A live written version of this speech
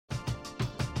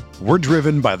We're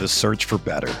driven by the search for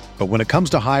better. But when it comes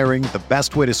to hiring, the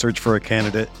best way to search for a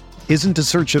candidate isn't to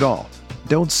search at all.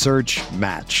 Don't search,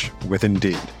 match with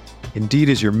Indeed. Indeed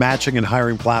is your matching and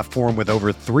hiring platform with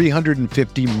over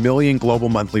 350 million global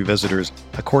monthly visitors,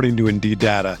 according to Indeed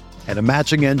data, and a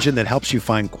matching engine that helps you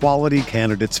find quality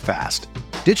candidates fast.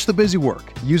 Ditch the busy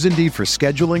work. Use Indeed for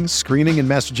scheduling, screening, and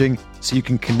messaging so you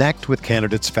can connect with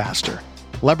candidates faster.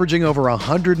 Leveraging over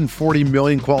 140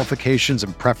 million qualifications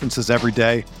and preferences every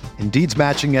day, Indeed's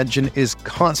matching engine is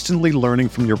constantly learning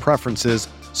from your preferences,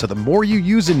 so the more you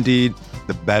use Indeed,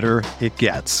 the better it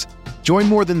gets. Join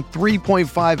more than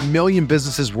 3.5 million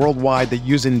businesses worldwide that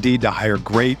use Indeed to hire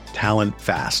great talent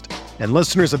fast. And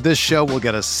listeners of this show will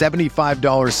get a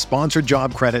 $75 sponsored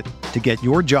job credit to get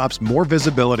your jobs more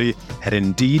visibility at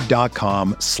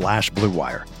Indeed.com/Blue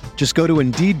Wire. Just go to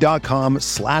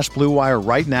Indeed.com/Blue Wire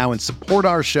right now and support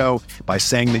our show by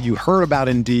saying that you heard about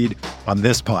Indeed on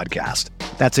this podcast.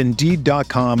 That's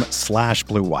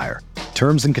Indeed.com/Blue Wire.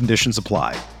 Terms and conditions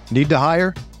apply. Need to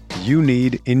hire? You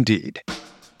need Indeed.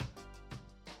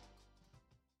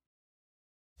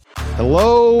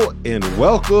 Hello and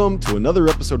welcome to another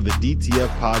episode of the DTF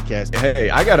podcast. Hey,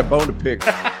 I got a bone to pick.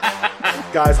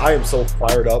 Guys, I am so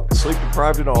fired up. Sleep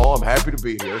deprived and all. I'm happy to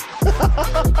be here.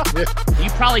 You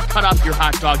probably cut off your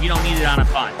hot dog. You don't need it on a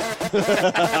bun.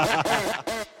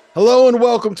 Hello and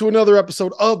welcome to another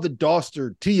episode of the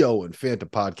Doster, T.O. and Fanta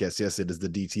podcast. Yes, it is the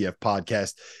DTF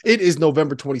podcast. It is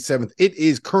November 27th. It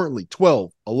is currently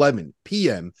 12:11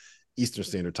 p.m. Eastern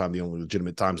Standard Time, the only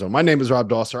legitimate time zone. My name is Rob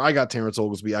Doster. I got Terrence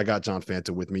Oglesby. I got John Fanta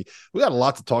with me. We got a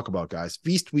lot to talk about, guys.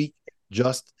 Feast week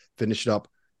just finished up.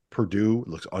 Purdue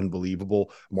looks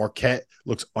unbelievable. Marquette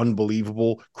looks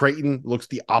unbelievable. Creighton looks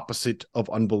the opposite of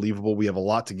unbelievable. We have a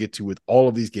lot to get to with all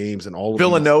of these games and all of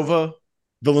Villanova.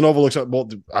 Villanova looks like, well,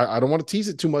 I don't want to tease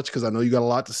it too much because I know you got a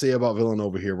lot to say about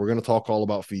Villanova here. We're going to talk all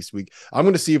about Feast Week. I'm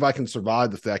going to see if I can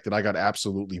survive the fact that I got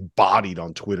absolutely bodied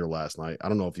on Twitter last night. I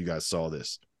don't know if you guys saw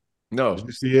this. No. Did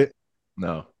you see it?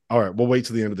 No. All right. We'll wait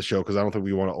till the end of the show because I don't think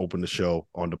we want to open the show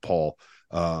on DePaul.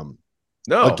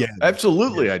 No, again,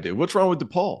 absolutely yeah. I do. What's wrong with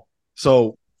DePaul?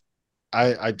 So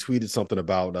I tweeted something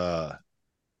about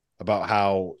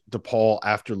how DePaul,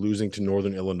 after losing to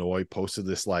Northern Illinois, posted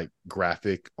this like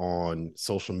graphic on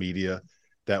social media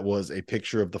that was a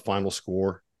picture of the final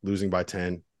score, losing by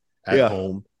 10 at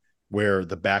home, where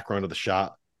the background of the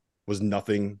shot was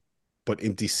nothing but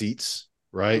empty seats,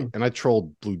 right? And I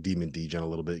trolled Blue Demon DGen a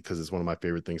little bit because it's one of my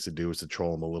favorite things to do is to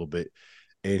troll him a little bit.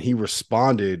 And he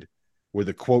responded with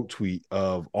a quote tweet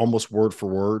of almost word for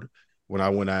word when I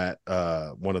went at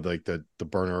one of the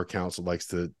burner accounts that likes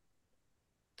to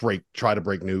try to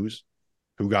break news,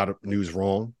 who got news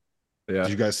wrong. Yeah. Did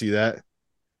you guys see that?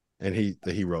 And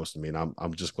he roasted me, and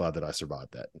I'm just glad that I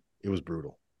survived that. It was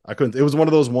brutal. I couldn't. It was one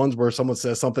of those ones where someone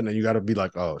says something and you got to be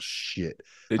like, "Oh shit!"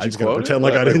 Did I you just gotta pretend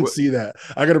like I didn't see that.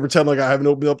 I got to pretend like I haven't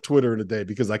opened up Twitter in a day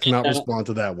because I cannot respond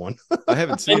to that one. I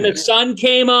haven't seen it. And the sun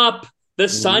came up. The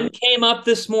sun came up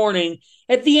this morning.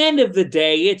 At the end of the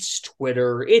day, it's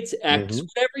Twitter, it's X,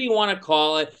 whatever you want to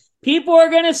call it. People are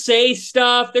going to say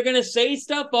stuff. They're going to say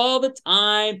stuff all the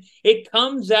time. It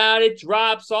comes out, it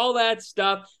drops, all that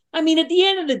stuff. I mean, at the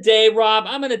end of the day, Rob,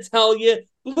 I'm going to tell you,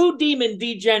 Blue Demon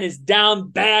DGen is down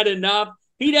bad enough.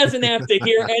 He doesn't have to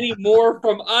hear any more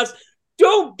from us.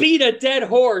 Don't beat a dead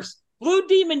horse. Blue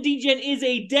Demon DGen is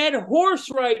a dead horse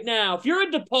right now. If you're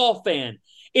a DePaul fan,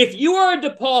 if you are a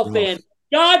DePaul fan,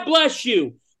 God bless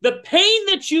you. The pain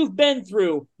that you've been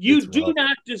through, you do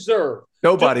not deserve.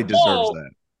 Nobody deserves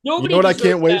that. You know what I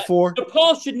can't wait for?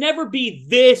 DePaul should never be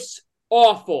this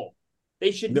awful.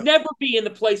 They should never be in the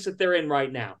place that they're in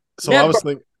right now. So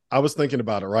I was thinking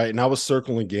about it, right? And I was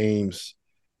circling games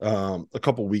a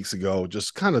couple weeks ago,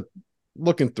 just kind of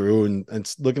looking through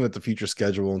and looking at the future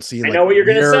schedule and seeing. I know what you're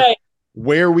going to say.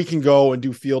 Where we can go and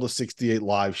do Field of 68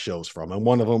 live shows from. And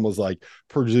one of them was like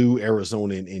Purdue,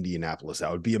 Arizona, and Indianapolis. That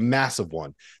would be a massive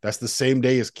one. That's the same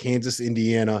day as Kansas,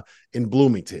 Indiana, and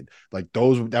Bloomington. Like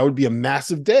that would be a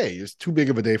massive day. It's too big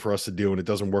of a day for us to do, and it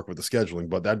doesn't work with the scheduling,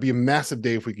 but that'd be a massive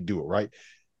day if we could do it, right?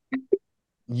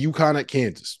 UConn at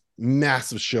Kansas.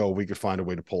 Massive show. We could find a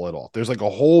way to pull it off. There's like a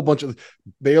whole bunch of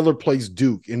Baylor plays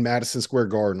Duke in Madison Square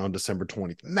Garden on December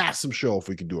 20th. Massive show if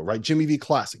we could do it, right? Jimmy V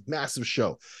Classic, massive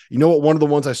show. You know what one of the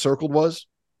ones I circled was?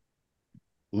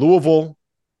 Louisville,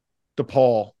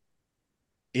 DePaul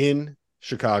in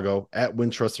Chicago at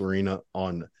Wintrust Arena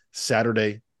on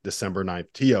Saturday, December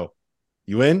 9th. T.O.,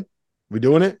 you in? We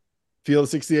doing it? Field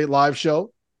 68 live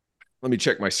show? Let me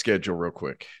check my schedule real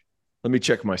quick.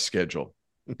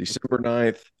 December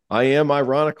 9th. I am,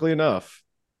 ironically enough,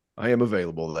 I am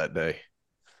available that day.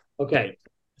 Okay.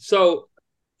 So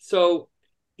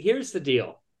here's the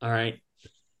deal. All right.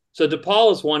 So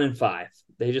DePaul is 1-5.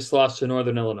 They just lost to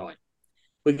Northern Illinois.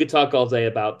 We could talk all day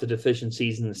about the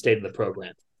deficiencies in the state of the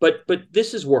program. But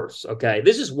this is worse, okay?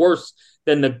 This is worse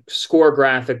than the score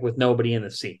graphic with nobody in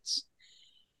the seats.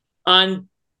 On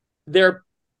their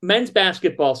men's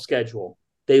basketball schedule,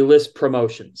 they list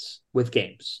promotions with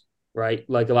games, right?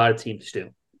 Like a lot of teams do.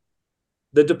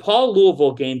 The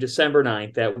DePaul-Louisville game, December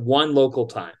 9th at 1 local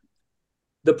time.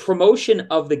 The promotion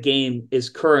of the game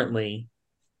is currently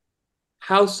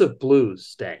House of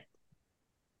Blues Day.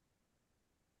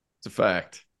 It's a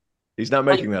fact. He's not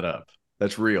making that up.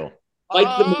 That's real. Like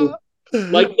the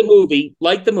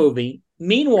movie.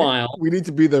 Meanwhile, we need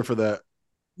to be there for that.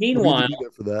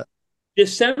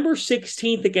 December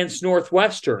 16th against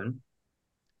Northwestern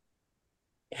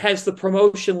has the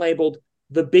promotion labeled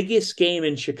the biggest game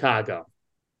in Chicago.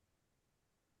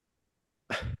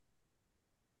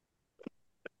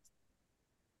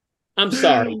 I'm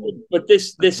sorry, but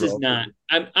this is not.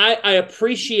 I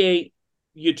appreciate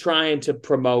you trying to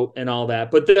promote and all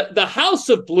that, but the House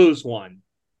of Blues one,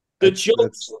 the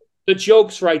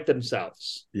jokes write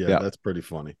themselves. Yeah, that's pretty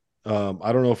funny. I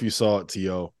don't know if you saw it,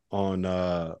 T.O.,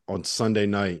 on Sunday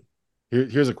night.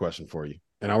 Here's a question for you,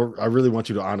 and I really want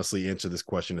you to honestly answer this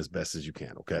question as best as you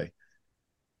can. Okay,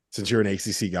 since you're an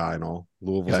ACC guy and all,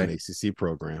 Louisville's an ACC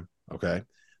program. Okay,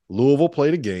 Louisville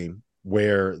played a game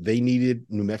where they needed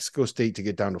New Mexico State to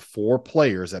get down to 4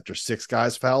 players after 6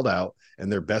 guys fouled out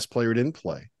and their best player didn't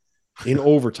play in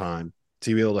overtime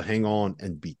to be able to hang on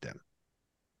and beat them.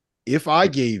 If I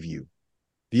gave you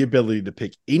the ability to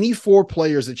pick any 4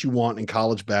 players that you want in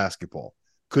college basketball,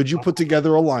 could you put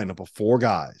together a lineup of 4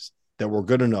 guys that were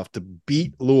good enough to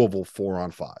beat Louisville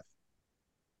 4-on-5?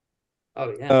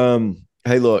 Oh, yeah.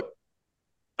 Hey, look,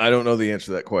 I don't know the answer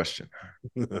to that question.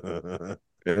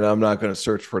 And I'm not going to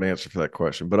search for an answer for that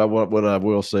question. But what I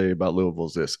will say about Louisville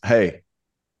is this. Hey,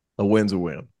 a win's a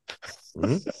win.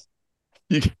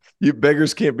 Mm-hmm. You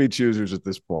beggars can't be choosers at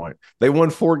this point. They won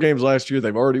 4 games last year.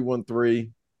 They've already won 3.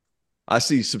 I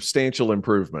see substantial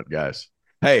improvement, guys.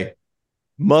 Hey,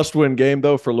 must-win game,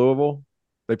 though, for Louisville.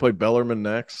 They play Bellarmine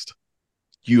next.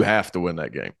 You have to win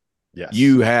that game. Yes.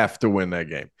 You have to win that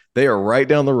game. They are right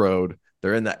down the road.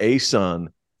 They're in the A-Sun.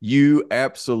 You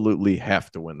absolutely have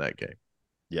to win that game.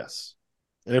 Yes.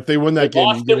 And if they win that game,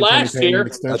 lost it last year.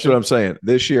 That's what I'm saying.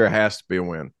 This year has to be a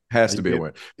win. Has to be a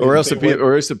win. Or else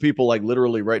the people like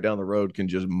literally right down the road can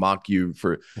just mock you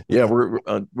for,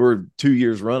 we're 2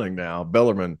 years running now.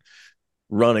 Bellarmine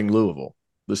running Louisville,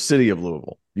 the city of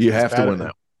Louisville. You have to win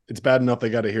that. It's bad enough they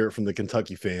got to hear it from the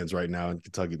Kentucky fans right now, and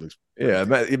Kentucky looks. Yeah,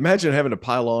 imagine having to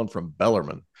pile on from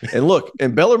Bellarmine. And look,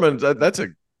 and Bellarmine, that's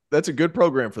a good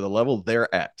program for the level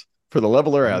they're at. For the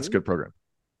level they're at, it's a good program.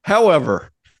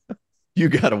 However, you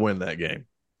got to win that game.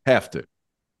 Have to.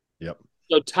 Yep.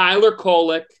 So Tyler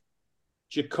Kolek,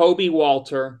 Jacoby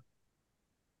Walter,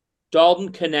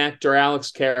 Dalton Connect or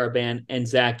Alex Caravan, and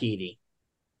Zach Edey.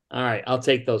 All right, I'll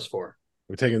take those 4.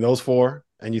 We're taking those 4,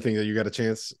 and you think that you got a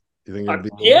chance? You think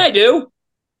yeah, I do.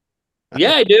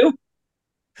 Yeah, I do.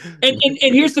 And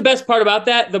here's the best part about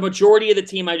that. The majority of the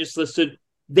team I just listed,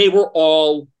 they were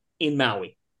all in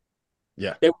Maui.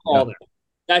 Yeah. They were all there.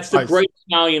 That's the greatest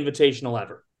Maui Invitational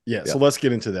ever. Yeah, so let's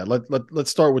get into that.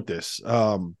 Let's start with this.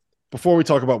 Before we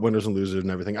talk about winners and losers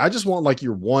and everything, I just want like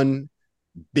your one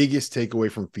biggest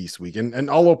takeaway from Feast Week, and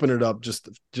I'll open it up just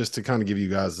to kind of give you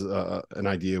guys an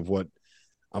idea of what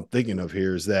I'm thinking of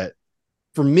here. Is that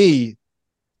for me,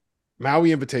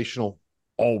 Maui Invitational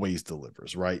always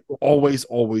delivers, right? Always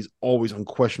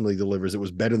unquestionably delivers. It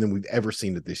was better than we've ever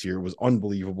seen it this year. It was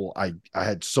unbelievable. I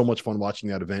had so much fun watching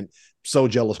that event. So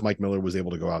jealous Mike Miller was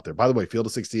able to go out there. By the way, Field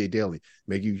of 68 Daily.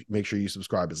 Make sure you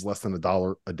subscribe. It's less than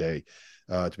 $1 a day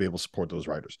to be able to support those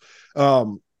writers.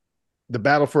 The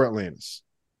Battle for Atlantis.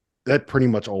 That pretty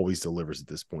much always delivers at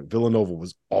this point. Villanova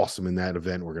was awesome in that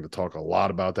event. We're going to talk a lot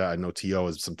about that. I know T.O.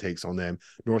 has some takes on them.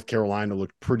 North Carolina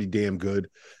looked pretty damn good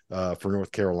for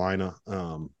North Carolina.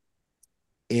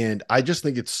 And I just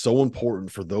think it's so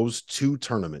important for those 2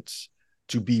 tournaments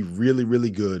to be really, really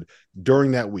good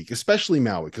during that week, especially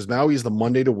Maui, because Maui is the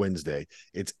Monday to Wednesday.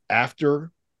 It's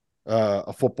after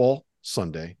a football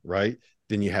Sunday, right?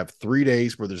 Then you have 3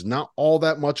 days where there's not all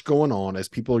that much going on as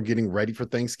people are getting ready for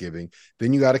Thanksgiving.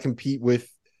 Then you got to compete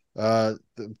with the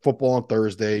football on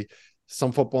Thursday,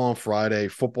 some football on Friday,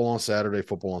 football on Saturday,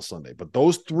 football on Sunday. But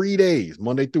those 3 days,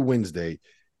 Monday through Wednesday,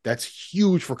 that's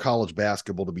huge for college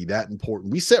basketball to be that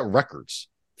important. We set records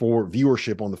for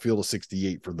viewership on the field of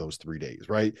 68 for those 3 days,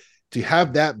 right? To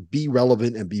have that be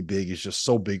relevant and be big is just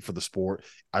so big for the sport.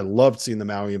 I loved seeing the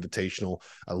Maui Invitational.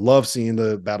 I love seeing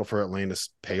the Battle for Atlantis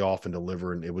pay off and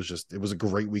deliver. And it was a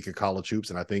great week of college hoops.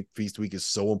 And I think Feast Week is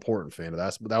so important, fan.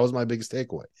 That was my biggest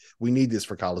takeaway. We need this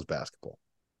for college basketball.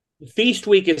 Feast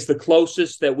Week is the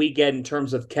closest that we get in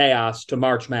terms of chaos to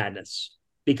March Madness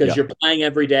because you're playing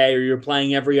every day or you're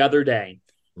playing every other day.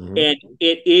 Mm-hmm. And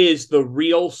it is the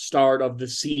real start of the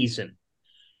season.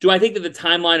 Do I think that the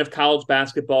timeline of college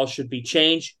basketball should be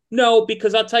changed? No,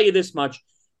 because I'll tell you this much.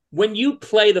 When you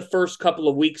play the first couple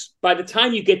of weeks, by the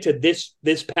time you get to this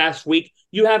past week,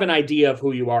 you have an idea of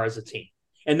who you are as a team.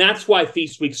 And that's why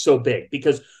Feast Week's so big,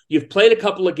 because you've played a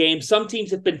couple of games. Some teams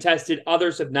have been tested,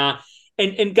 others have not.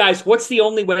 And guys, what's the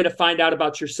only way to find out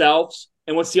about yourselves?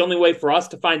 And what's the only way for us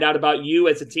to find out about you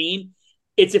as a team?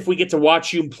 It's if we get to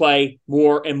watch you play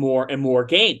more and more and more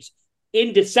games.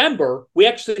 In December, we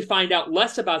actually find out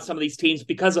less about some of these teams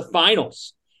because of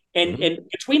finals. And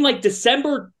between like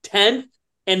December 10th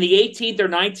and the 18th or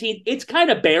 19th, it's kind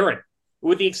of barren,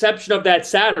 with the exception of that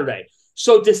Saturday.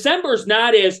 So December's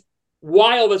not as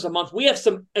wild as a month. We have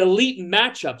some elite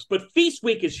matchups, but Feast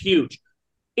Week is huge.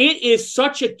 It is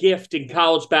such a gift in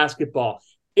college basketball.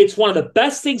 It's one of the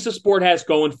best things the sport has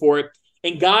going for it.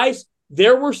 And guys,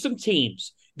 there were some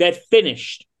teams that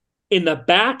finished in the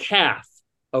back half,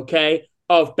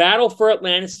 of Battle for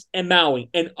Atlantis and Maui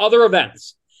and other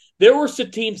events. There were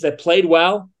some teams that played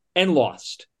well and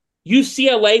lost.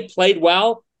 UCLA played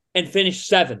well and finished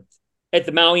 7th at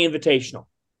the Maui Invitational.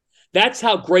 That's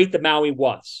how great the Maui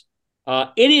was.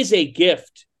 It is a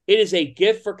gift. It is a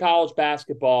gift for college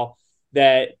basketball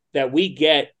that we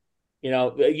get.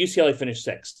 UCLA finished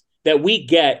 6th. That we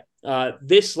get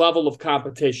this level of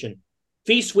competition.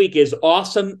 Feast Week is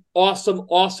awesome, awesome,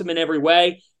 awesome in every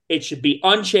way. It should be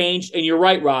unchanged. And you're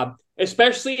right, Rob,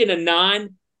 especially in a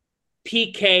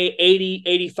non-PK 80,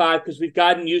 85, because we've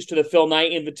gotten used to the Phil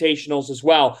Knight Invitationals as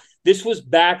well. This was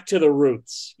back to the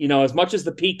roots. As much as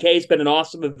the PK has been an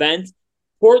awesome event,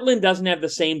 Portland doesn't have the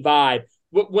same vibe.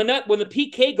 When the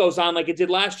PK goes on like it did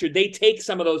last year, they take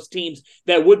some of those teams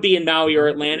that would be in Maui or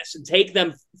Atlantis and take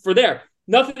them for there.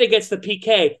 Nothing against the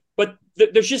PK, but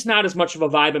there's just not as much of a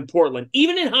vibe in Portland.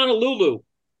 Even in Honolulu,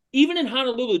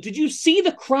 did you see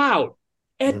the crowd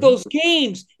at those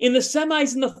games in the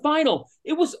semis and the final?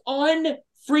 It was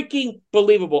unfreaking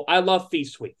believable. I love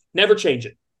Feast Week. Never change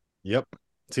it. Yep.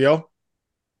 T.O.?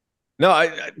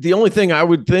 No, the only thing I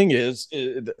would think is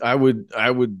I would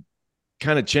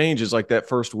kind of change is like that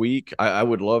first week. I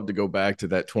would love to go back to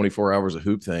that 24 hours of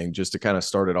hoop thing just to kind of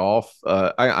start it off.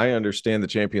 I understand the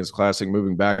Champions Classic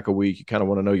moving back a week. You kind of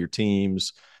want to know your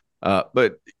teams.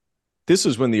 But this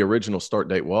is when the original start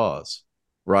date was,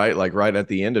 right? Like right at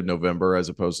the end of November, as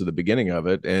opposed to the beginning of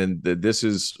it. And this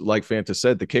is, like Fanta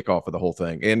said, the kickoff of the whole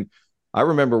thing. And I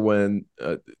remember when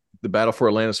the Battle for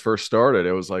Atlantis first started,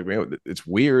 it was like, man, it's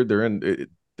weird.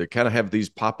 They kind of have these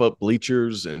pop-up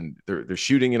bleachers and they're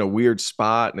shooting in a weird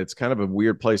spot. And it's kind of a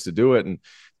weird place to do it. And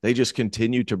they just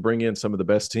continue to bring in some of the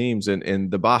best teams.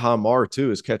 And the Baha Mar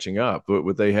too is catching up.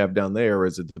 What they have down there,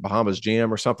 is it the Bahamas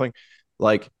Jam or something?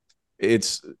 Like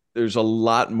there's a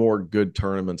lot more good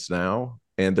tournaments now,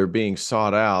 and they're being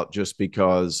sought out just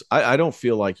because I don't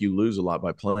feel like you lose a lot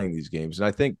by playing these games. And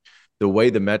I think the way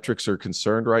the metrics are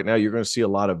concerned right now, you're going to see a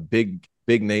lot of big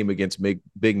name against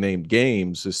big name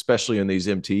games, especially in these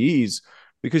MTEs,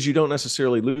 because you don't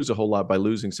necessarily lose a whole lot by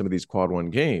losing some of these quad one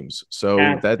games. So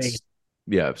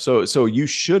So you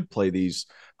should play these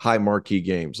high marquee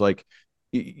games. Like,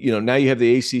 now you have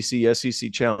the ACC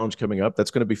SEC challenge coming up.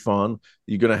 That's going to be fun.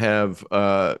 You're going to have,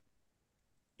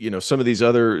 some of these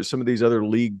other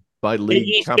league by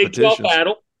league competitions.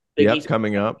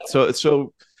 Coming up.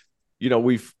 So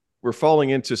we're falling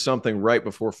into something right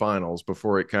before finals,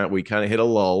 before we kind of hit a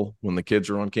lull when the kids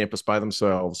are on campus by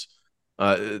themselves.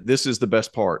 This is the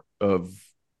best part of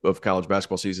college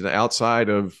basketball season, outside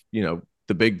of,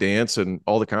 the big dance and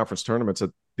all the conference tournaments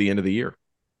at the end of the year.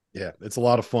 Yeah, it's a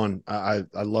lot of fun. I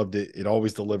loved it. It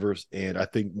always delivers. And I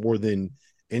think more than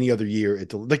any other year,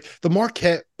 like the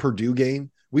Marquette Purdue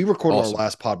game, we recorded our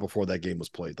last pod before that game was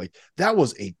played. Like, that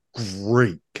was a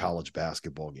great college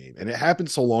basketball game. And it happened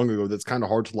so long ago that's kind of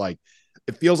hard to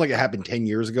it feels like it happened 10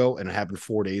 years ago and it happened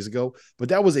 4 days ago. But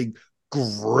that was a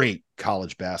great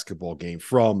college basketball game,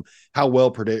 from how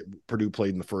well Purdue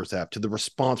played in the first half to the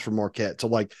response from Marquette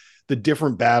to the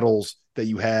different battles that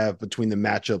you have between the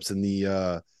matchups and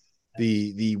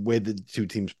the way the two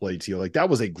teams played. That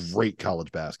was a great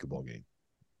college basketball game.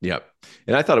 Yep.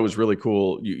 And I thought it was really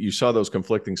cool. You saw those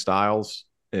conflicting styles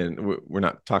and we're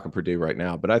not talking Purdue right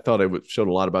now, but I thought it showed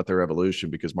a lot about their evolution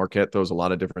because Marquette throws a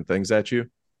lot of different things at you.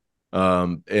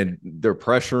 And they're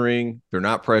pressuring, they're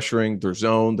not pressuring, they're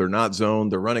zoned, they're not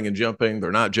zoned, they're running and jumping,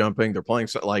 they're not jumping, they're playing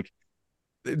like,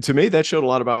 to me, that showed a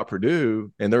lot about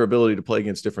Purdue and their ability to play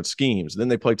against different schemes. Then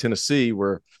they play Tennessee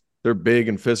where they're big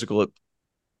and physical at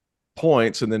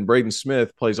points, and then Braden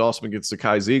Smith plays awesome against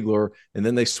Zakai Ziegler, and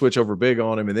then they switch over big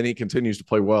on him, and then he continues to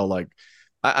play well. Like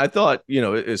I thought,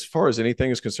 as far as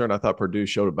anything is concerned, I thought Purdue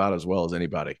showed about as well as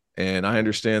anybody. And I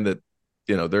understand that,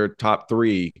 they're top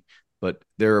 3, but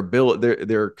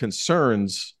their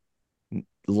concerns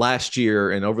last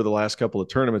year and over the last couple of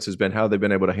tournaments has been how they've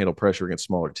been able to handle pressure against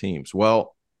smaller teams.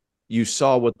 Well, you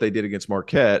saw what they did against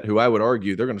Marquette, who I would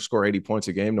argue they're going to score 80 points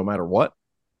a game no matter what.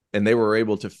 And they were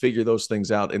able to figure those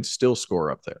things out and still score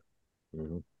up there.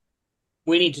 Mm-hmm.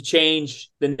 We need to change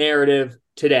the narrative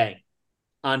today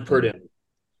on Purdue,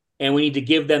 and we need to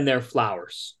give them their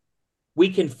flowers. We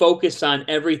can focus on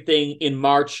everything in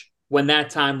March when that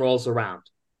time rolls around.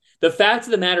 The fact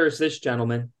of the matter is this,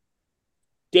 gentlemen,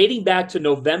 dating back to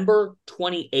November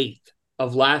 28th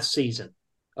of last season,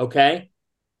 okay?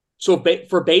 So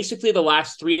for basically the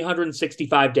last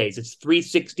 365 days, it's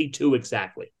 362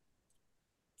 exactly.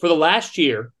 For the last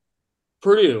year,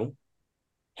 Purdue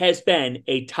has been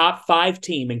a top 5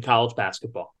 team in college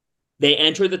basketball. They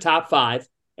entered the top 5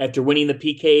 after winning the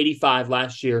PK 85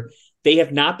 last year. They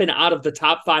have not been out of the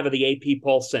top 5 of the AP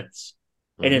poll since.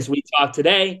 Mm-hmm. And as we talk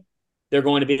today, they're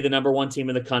going to be the number 1 team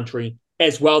in the country,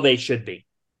 as well they should be.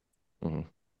 Mm-hmm.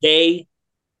 They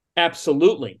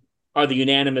absolutely are the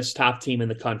unanimous top team in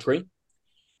the country.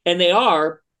 And they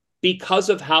are because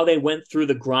of how they went through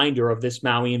the grinder of this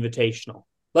Maui Invitational.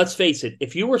 Let's face it,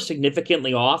 if you were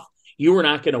significantly off, you were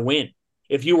not going to win.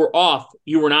 If you were off,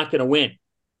 you were not going to win.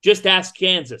 Just ask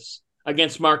Kansas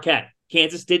against Marquette.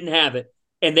 Kansas didn't have it,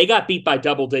 and they got beat by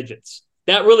double digits.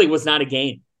 That really was not a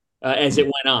game as it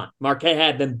went on. Marquette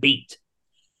had them beat.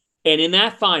 And in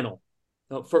that final,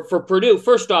 for Purdue,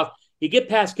 first off, you get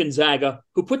past Gonzaga,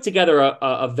 who put together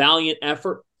a valiant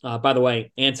effort. By the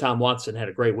way, Anton Watson had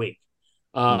a great week.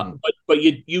 But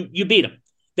you beat them.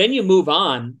 Then you move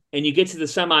on and you get to the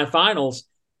semifinals.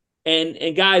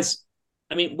 And guys,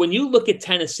 I mean, when you look at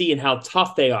Tennessee and how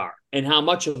tough they are and how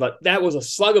much of that was a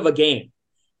slug of a game.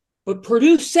 But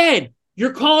Purdue said,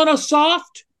 you're calling us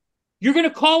soft? You're going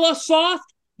to call us soft?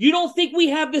 You don't think we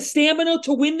have the stamina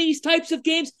to win these types of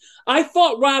games? I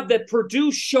thought, Rob, that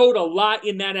Purdue showed a lot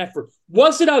in that effort.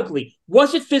 Was it ugly?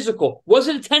 Was it physical? Was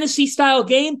it a Tennessee-style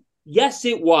game? Yes,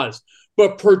 it was.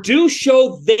 But Purdue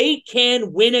showed they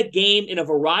can win a game in a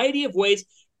variety of ways.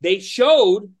 They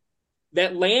showed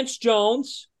that Lance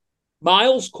Jones,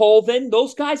 Miles Colvin,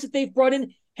 those guys that they've brought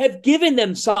in have given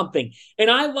them something. And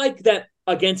I like that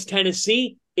against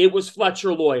Tennessee, it was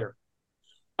Fletcher Lawyer.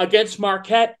 Against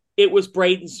Marquette, it was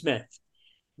Braden Smith.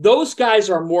 Those guys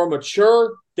are more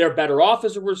mature. They're better off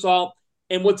as a result.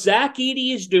 And what Zach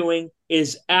Edey is doing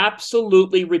is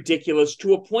absolutely ridiculous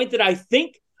to a point that I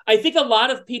think a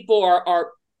lot of people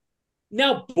are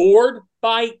now bored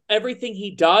by everything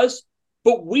he does,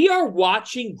 but we are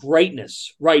watching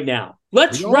greatness right now.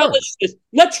 Let's relish this.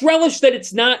 Let's relish that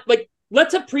it's not like,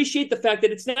 let's appreciate the fact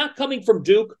that it's not coming from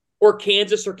Duke or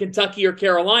Kansas or Kentucky or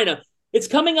Carolina. It's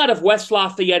coming out of West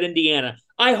Lafayette, Indiana.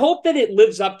 I hope that it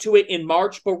lives up to it in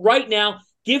March, but right now,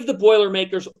 give the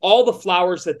Boilermakers all the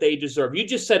flowers that they deserve. You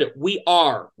just said it. We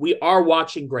are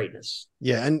watching greatness.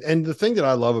 Yeah, and the thing that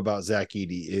I love about Zach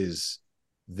Edey is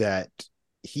that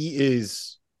he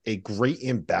is a great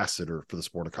ambassador for the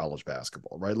sport of college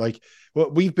basketball, right? Like, well,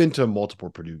 we've been to multiple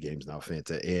Purdue games now,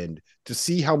 Fanta, and to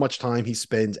see how much time he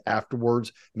spends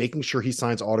afterwards, making sure he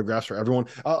signs autographs for everyone.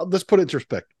 Let's put it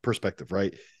into perspective,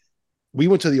 right? We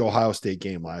went to the Ohio State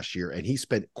game last year, and he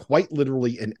spent quite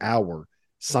literally an hour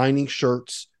signing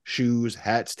shirts, shoes,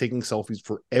 hats, taking selfies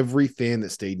for every fan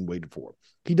that stayed and waited for him.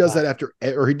 He does that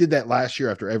he did that last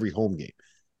year after every home game.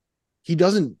 He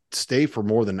doesn't stay for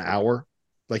more than an hour.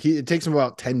 Like it takes him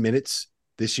about 10 minutes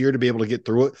this year to be able to get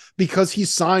through it because he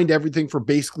signed everything for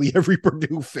basically every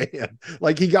Purdue fan.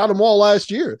 Like he got them all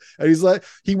last year. And he's like,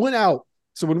 he went out.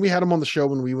 So when we had him on the show,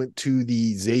 when we went to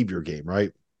the Xavier game,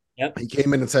 right? Yep. He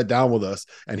came in and sat down with us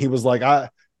and he was like,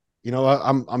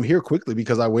 I'm here quickly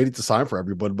because I waited to sign for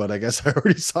everybody, but I guess I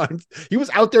already signed. He was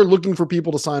out there looking for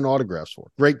people to sign autographs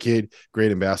for. Great kid,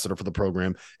 great ambassador for the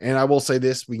program. And I will say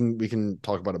this, we can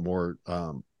talk about it more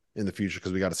in the future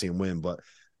because we got to see him win. But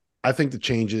I think the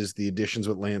changes, the additions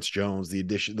with Lance Jones,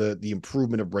 the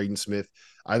improvement of Braden Smith,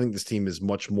 I think this team is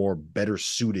much more better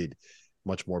suited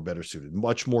much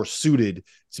more suited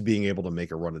to being able to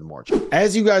make a run in March.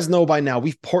 As you guys know by now,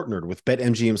 we've partnered with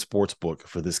BetMGM Sportsbook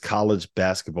for this college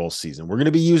basketball season. We're going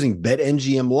to be using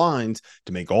BetMGM lines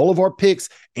to make all of our picks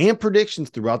and predictions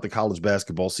throughout the college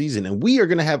basketball season. And we are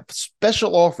going to have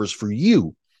special offers for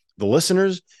you, the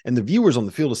listeners and the viewers on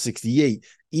the Field of 68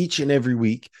 each and every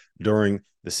week during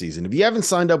the season. If you haven't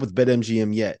signed up with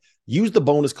BetMGM yet, use the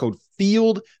bonus code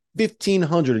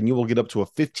FIELD1500 and you will get up to a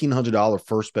 $1,500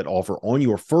 first bet offer on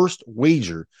your first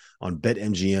wager on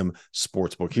BetMGM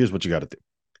Sportsbook. Here's what you got to do.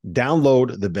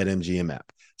 Download the BetMGM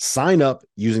app. Sign up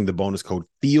using the bonus code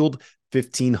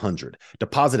FIELD1500.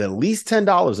 Deposit at least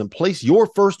 $10 and place your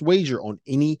first wager on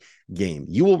any game.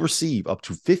 You will receive up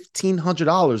to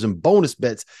 $1,500 in bonus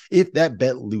bets if that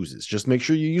bet loses. Just make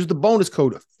sure you use the bonus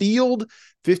code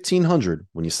FIELD1500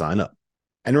 when you sign up.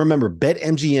 And remember,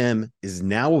 BetMGM is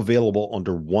now available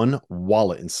under one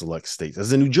wallet in select states.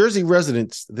 As a New Jersey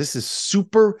resident, this is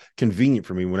super convenient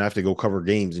for me when I have to go cover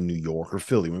games in New York or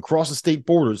Philly. When crossing state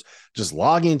borders, just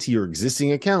log into your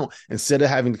existing account instead of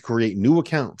having to create new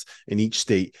accounts in each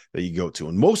state that you go to.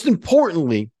 And most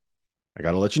importantly, I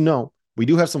got to let you know, we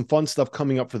do have some fun stuff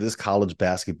coming up for this college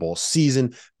basketball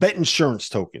season. Bet insurance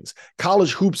tokens,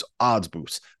 college hoops odds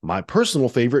boosts, my personal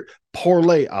favorite,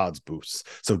 parlay odds boosts.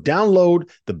 So download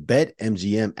the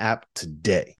BetMGM app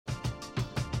today.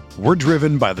 We're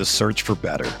driven by the search for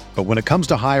better. But when it comes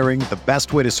to hiring, the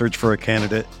best way to search for a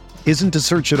candidate isn't to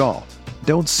search at all.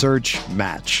 Don't search,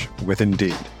 match with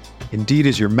Indeed. Indeed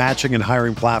is your matching and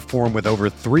hiring platform with over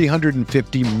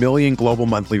 350 million global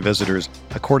monthly visitors,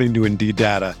 according to Indeed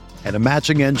data, and a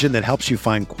matching engine that helps you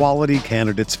find quality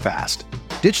candidates fast.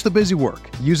 Ditch the busy work.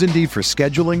 Use Indeed for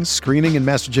scheduling, screening, and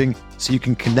messaging so you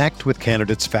can connect with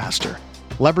candidates faster.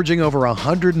 Leveraging over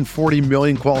 140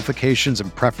 million qualifications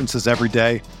and preferences every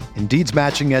day, Indeed's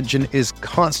matching engine is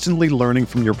constantly learning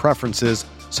from your preferences,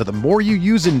 so the more you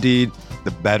use Indeed,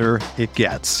 the better it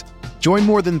gets. Join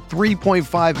more than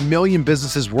 3.5 million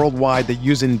businesses worldwide that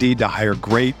use Indeed to hire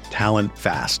great talent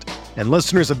fast. And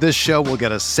listeners of this show will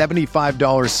get a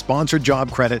 $75 sponsored job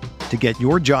credit to get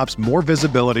your jobs more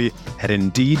visibility at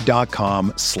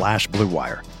Indeed.com/Blue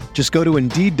Wire. Just go to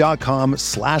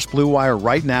Indeed.com/Blue Wire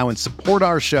right now and support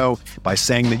our show by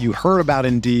saying that you heard about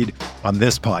Indeed on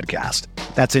this podcast.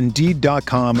 That's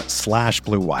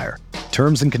Indeed.com/Blue Wire.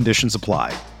 Terms and conditions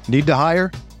apply. Need to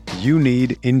hire? You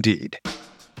need Indeed.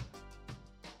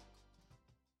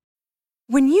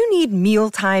 When you need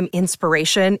mealtime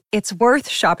inspiration, it's worth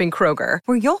shopping Kroger,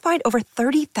 where you'll find over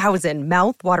 30,000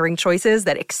 mouth-watering choices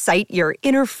that excite your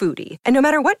inner foodie. And no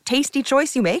matter what tasty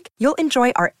choice you make, you'll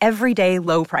enjoy our everyday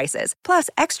low prices, plus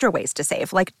extra ways to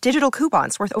save, like digital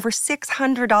coupons worth over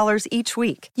 $600 each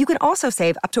week. You can also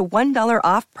save up to $1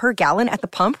 off per gallon at the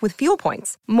pump with fuel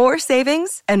points. More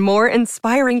savings and more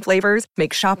inspiring flavors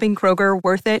make shopping Kroger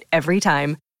worth it every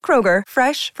time. Kroger,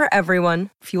 fresh for everyone.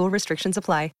 Fuel restrictions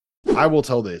apply. I will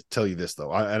tell you this,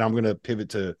 though, and I'm going to pivot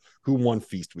to who won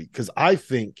Feast Week, because I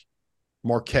think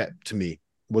Marquette, to me,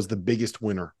 was the biggest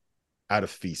winner out of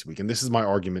Feast Week. And this is my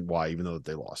argument why, even though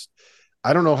they lost.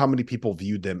 I don't know how many people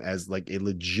viewed them as like a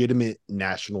legitimate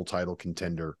national title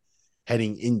contender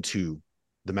heading into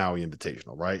the Maui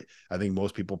Invitational, right? I think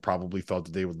most people probably thought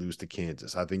that they would lose to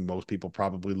Kansas. I think most people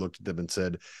probably looked at them and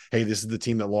said, hey, this is the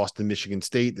team that lost to Michigan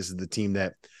State. This is the team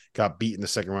that got beat in the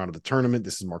second round of the tournament.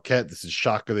 This is Marquette. This is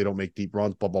Shaka. They don't make deep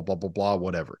runs, blah, blah, blah, blah, blah,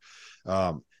 whatever.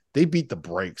 They beat the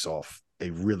brakes off a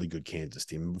really good Kansas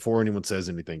team. And before anyone says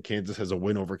anything, Kansas has a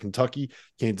win over Kentucky.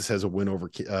 Kansas has a win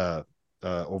over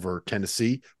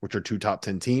Tennessee, which are two top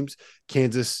 10 teams.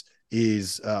 Kansas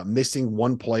is missing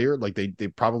one player. Like they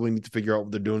probably need to figure out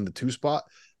what they're doing in the 2 spot,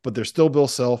 but there's still Bill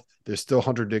Self, there's still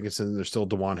Hunter Dickinson, there's still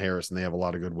DeJuan Harris, and they have a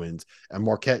lot of good wins. And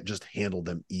Marquette just handled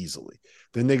them easily.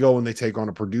 Then they go and they take on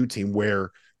a Purdue team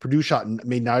where Purdue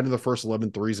made 9 of the first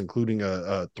 11 threes, including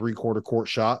a 3-quarter court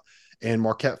shot. And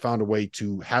Marquette found a way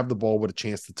to have the ball with a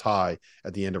chance to tie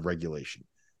at the end of regulation.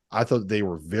 I thought they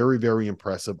were very, very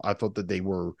impressive. I thought that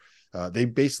they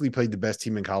basically played the best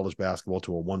team in college basketball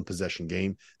to a 1-possession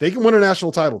game. They can win a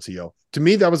national title, T.O. To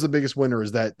me, that was the biggest winner,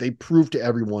 is that they proved to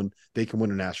everyone they can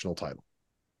win a national title.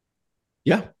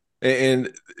 Yeah.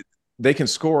 And they can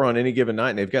score on any given night,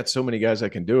 and they've got so many guys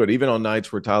that can do it, even on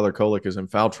nights where Tyler Kolek is in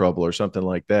foul trouble or something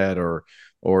like that, or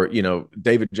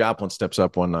David Joplin steps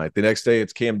up one night. The next day,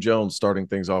 it's Cam Jones starting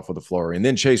things off with a flurry, and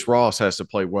then Chase Ross has to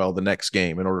play well the next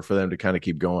game in order for them to kind of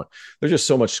keep going. There's just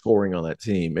so much scoring on that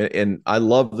team, and I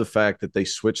love the fact that they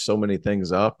switch so many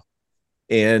things up.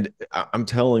 And I'm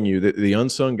telling you that the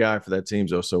unsung guy for that team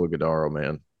is Oso Ighodaro,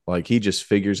 man. Like, he just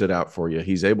figures it out for you.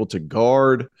 He's able to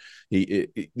guard.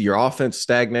 Your offense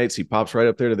stagnates. He pops right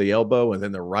up there to the elbow, and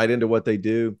then they're right into what they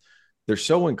do. They're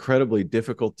so incredibly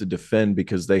difficult to defend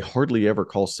because they hardly ever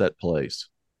call set plays.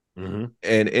 Mm-hmm.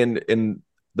 And in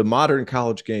the modern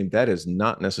college game, that is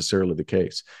not necessarily the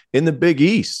case. In the Big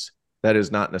East, that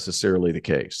is not necessarily the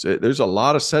case. There's a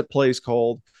lot of set plays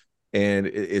called, and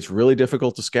it's really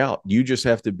difficult to scout. You just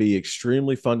have to be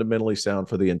extremely fundamentally sound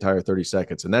for the entire 30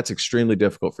 seconds, and that's extremely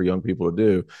difficult for young people to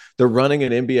do. They're running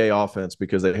an NBA offense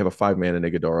because they have a five-man in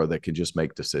Iguodala that can just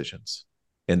make decisions,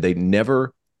 and they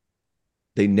never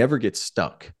get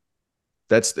stuck.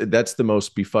 That's the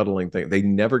most befuddling thing. They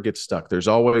never get stuck. There's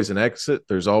always an exit.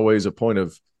 There's always a point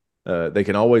of they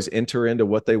can always enter into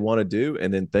what they want to do,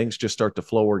 and then things just start to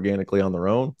flow organically on their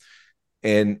own.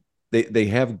 And they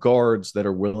have guards that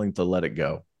are willing to let it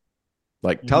go.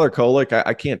 Like Tyler Kolek,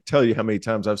 I can't tell you how many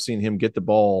times I've seen him get the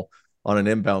ball on an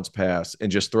inbounds pass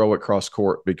and just throw it cross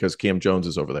court because Cam Jones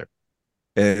is over there.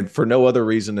 And for no other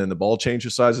reason than the ball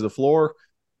changes sides of the floor.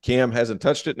 Cam hasn't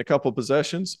touched it in a couple of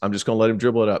possessions. I'm just going to let him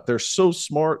dribble it up. They're so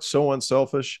smart, so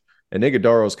unselfish. And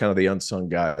Iguodala is kind of the unsung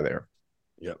guy there.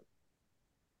 Yep.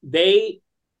 They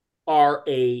are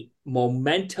a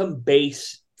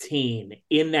momentum-based team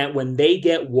in that when they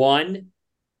get one,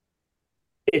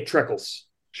 it trickles.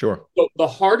 Sure. So the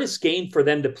hardest game for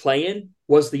them to play in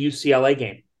was the UCLA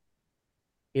game.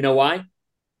 You know why?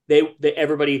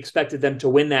 Everybody expected them to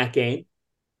win that game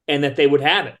and that they would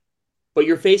have it. But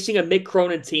you're facing a Mick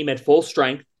Cronin team at full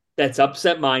strength that's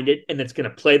upset-minded and that's going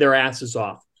to play their asses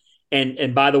off.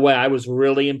 And by the way, I was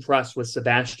really impressed with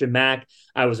Sebastian Mack.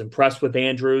 I was impressed with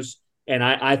Andrews. And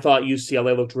I thought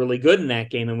UCLA looked really good in that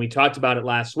game. And we talked about it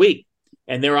last week.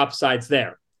 And their upside's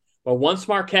there. But once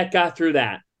Marquette got through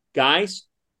that, guys,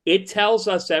 it tells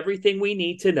us everything we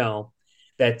need to know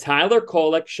that Tyler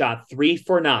Kolek shot 3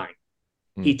 for 9.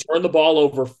 He turned the ball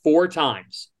over 4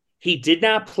 times. He did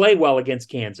not play well against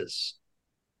Kansas.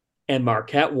 And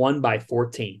Marquette won by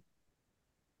 14.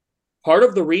 Part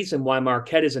of the reason why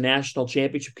Marquette is a national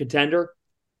championship contender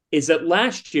is that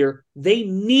last year they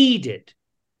needed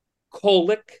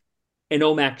Kolek and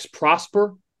Omax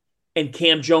Prosper and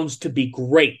Cam Jones to be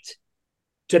great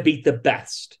to beat the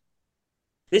best.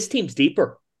 This team's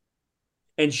deeper.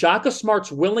 And Shaka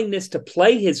Smart's willingness to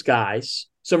play his guys,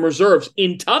 some reserves,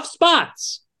 in tough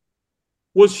spots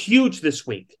was huge this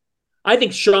week. I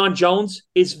think Sean Jones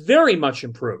is very much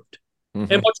improved and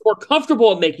much more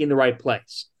comfortable at making the right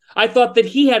plays. I thought that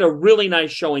he had a really nice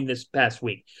showing this past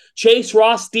week. Chase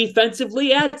Ross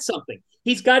defensively adds something.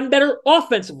 He's gotten better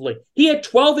offensively. He had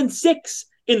 12 and 6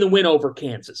 in the win over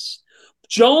Kansas.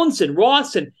 Jones and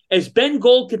Ross, and as Ben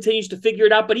Gold continues to figure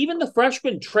it out, but even the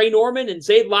freshmen, Trey Norman and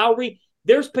Zayd Lowry,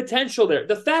 there's potential there.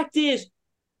 The fact is,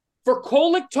 for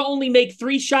Kolek to only make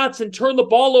 3 shots and turn the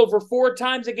ball over 4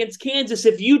 times against Kansas,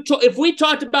 if we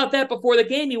talked about that before the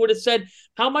game, you would have said,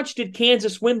 how much did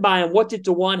Kansas win by and what did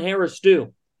DeJuan Harris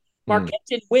do? Marquette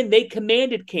didn't win. They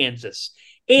commanded Kansas.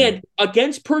 And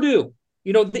against Purdue,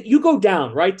 you go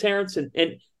down, right, Terrence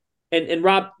and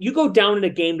Rob, you go down in a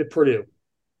game to Purdue.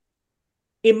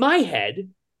 In my head,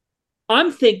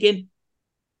 I'm thinking,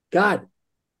 God,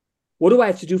 what do I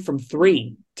have to do from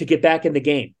 3 to get back in the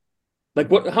game? Like,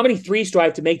 how many threes do I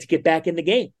have to make to get back in the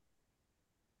game?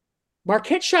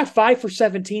 Marquette shot 5 for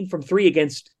 17 from 3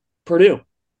 against Purdue.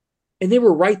 And they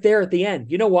were right there at the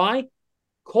end. You know why?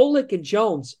 Kolek and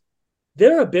Jones,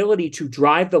 their ability to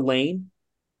drive the lane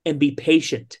and be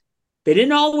patient. They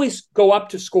didn't always go up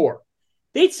to score.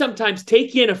 They'd sometimes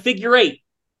take you in a figure 8,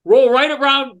 roll right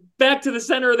around back to the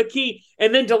center of the key,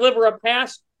 and then deliver a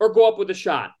pass or go up with a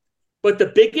shot. But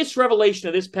the biggest revelation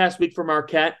of this past week for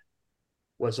Marquette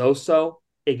was Oso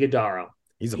Iguodala.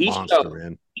 He's a monster,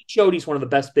 man. He showed he's one of the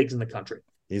best bigs in the country.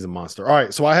 He's a monster. All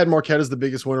right, so I had Marquette as the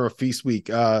biggest winner of Feast Week.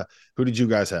 Who did you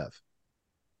guys have?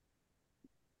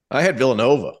 I had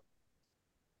Villanova.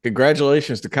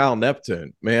 Congratulations to Kyle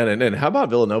Neptune, man. And then how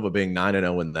about Villanova being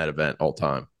 9-0 in that event all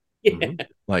time? Yeah.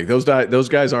 Like those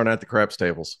guys aren't at the craps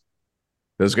tables.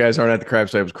 Those guys aren't at the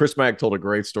craps tables. Chris Mack told a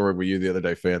great story with you the other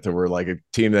day, Fanta, where like a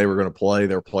team they were going to play,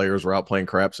 their players were out playing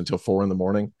craps until 4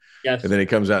 a.m. Yes. And then he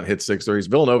comes out and hits 6 threes.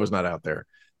 Villanova's not out there.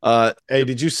 Hey,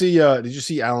 did you see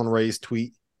Alan Ray's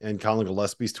tweet and Colin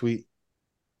Gillespie's tweet?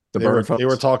 They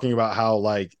were talking about how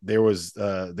like there was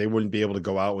they wouldn't be able to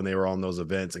go out when they were on those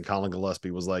events, and Colin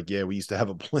Gillespie was like, yeah, we used to have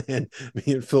a plan. Me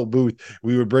and Phil Booth,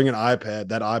 we would bring an iPad,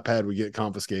 that iPad would get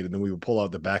confiscated, and then we would pull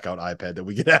out the backout iPad that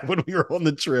we could have when we were on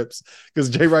the trips, because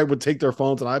Jay Wright would take their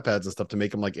phones and iPads and stuff to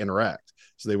make them like interact,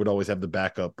 so they would always have the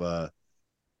backup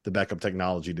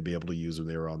technology to be able to use when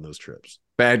they were on those trips.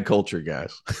 Bad culture,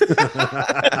 guys.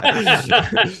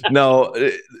 No,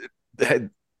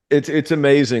 it's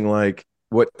amazing. Like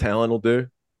what talent will do.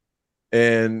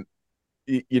 And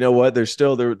you know what? There's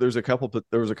a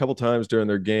couple times during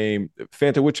their game.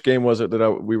 Fanta, which game was it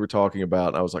that we were talking about?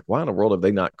 And I was like, why in the world have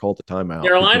they not called the timeout?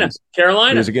 Carolina.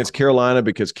 It was against Carolina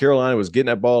because Carolina was getting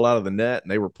that ball out of the net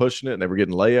and they were pushing it and they were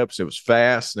getting layups. It was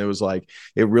fast and it was like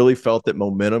it really felt that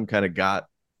momentum kind of got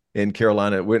in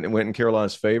Carolina. It went in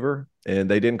Carolina's favor and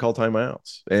they didn't call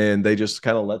timeouts and they just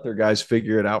kind of let their guys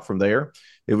figure it out from there.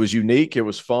 It was unique. It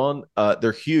was fun.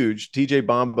 They're huge. TJ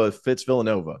Bamba fits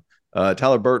Villanova.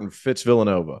 Tyler Burton fits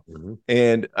Villanova. Mm-hmm.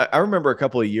 And I remember a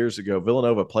couple of years ago,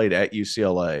 Villanova played at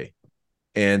UCLA.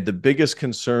 And the biggest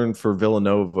concern for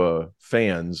Villanova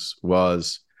fans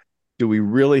was, do we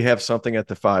really have something at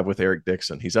the 5 with Eric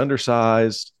Dixon? He's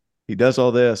undersized. He does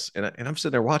all this. And I'm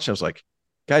sitting there watching. I was like,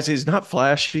 guys, he's not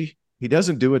flashy. He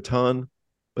doesn't do a ton.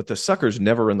 But the sucker's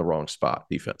never in the wrong spot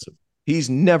defensive. He's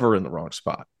never in the wrong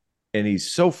spot. And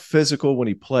he's so physical when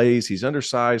he plays. He's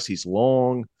undersized. He's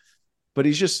long. But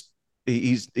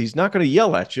he's not going to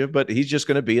yell at you, but he's just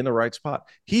going to be in the right spot.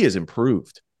 He has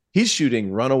improved. He's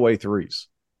shooting runaway threes.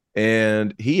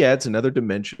 And he adds another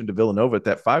dimension to Villanova at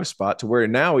that 5 spot to where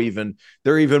now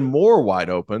they're even more wide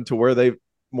open to where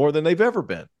more than they've ever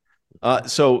been.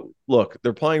 So look,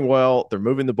 they're playing well. They're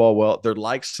moving the ball well. They're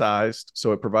like-sized,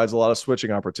 so it provides a lot of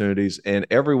switching opportunities. And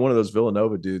every one of those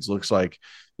Villanova dudes looks like,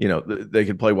 they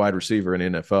could play wide receiver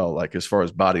in NFL, like as far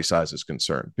as body size is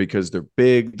concerned, because they're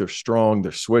big, they're strong,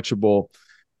 they're switchable.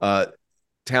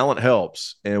 Talent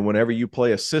helps. And whenever you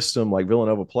play a system like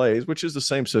Villanova plays, which is the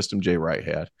same system Jay Wright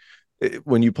had,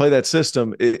 when you play that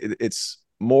system, it's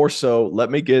more so let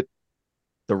me get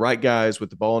the right guys with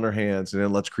the ball in their hands, and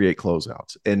then let's create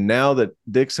closeouts. And now that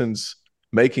Dixon's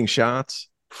making shots,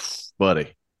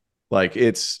 buddy, like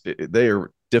they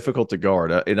are difficult to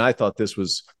guard. And I thought this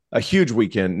was a huge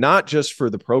weekend, not just for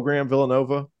the program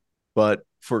Villanova, but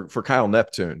for Kyle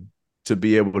Neptune to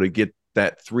be able to get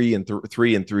that 3 in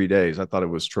 3 days. I thought it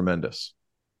was tremendous.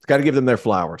 It's got to give them their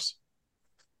flowers.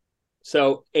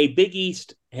 So a Big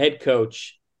East head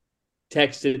coach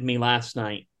texted me last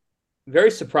night.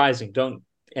 Very surprising.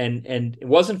 And it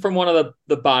wasn't from one of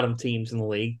the bottom teams in the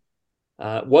league.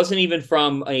 Wasn't even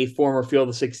from a former Field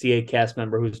of 68 cast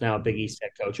member who's now a Big East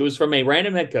head coach. It was from a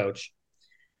random head coach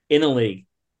in the league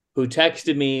who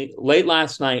texted me late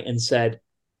last night and said,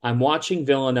 I'm watching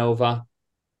Villanova.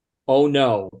 Oh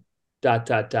no, ...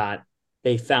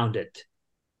 They found it.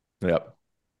 Yep.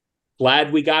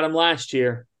 Glad we got them last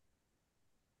year.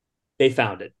 They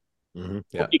found it. Mm-hmm.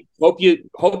 Yeah. Hope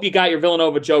you got your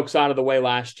Villanova jokes out of the way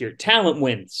last year. Talent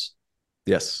wins.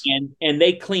 Yes. And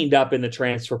they cleaned up in the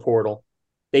transfer portal.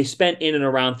 They spent in and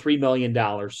around $3 million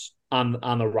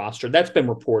on the roster. That's been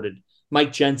reported.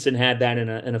 Mike Jensen had that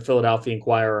in a Philadelphia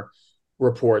Inquirer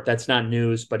report. That's not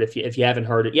news, but if you haven't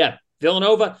heard it, yeah,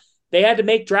 Villanova, they had to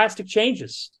make drastic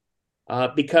changes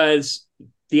because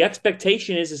the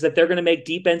expectation is that they're going to make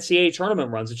deep NCAA tournament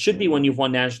runs. It should be when you've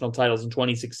won national titles in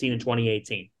 2016 and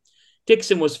 2018.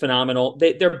 Dixon was phenomenal.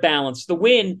 They're balanced. The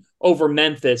win over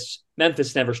Memphis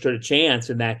never stood a chance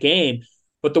in that game.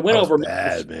 But the win over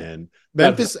Memphis, man.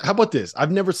 Memphis, how about this?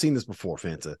 I've never seen this before,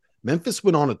 Fanta. Memphis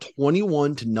went on a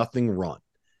 21-0 run.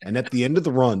 And at the end of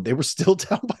the run, they were still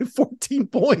down by 14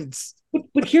 points.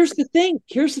 But here's the thing.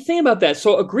 Here's the thing about that.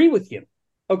 So agree with you.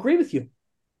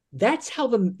 That's how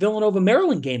the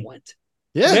Villanova-Maryland game went.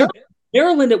 Yeah.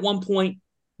 Maryland at one point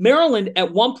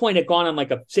had gone on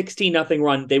like a 16-0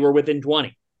 run. They were within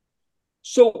 20.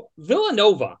 So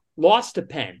Villanova lost to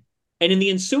Penn, and in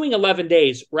the ensuing 11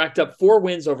 days, racked up 4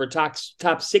 wins over top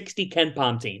 60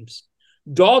 KenPom teams,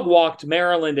 dog-walked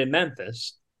Maryland and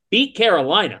Memphis, beat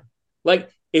Carolina. Like,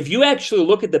 if you actually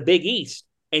look at the Big East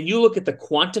and you look at the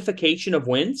quantification of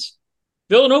wins,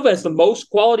 Villanova has the most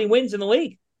quality wins in the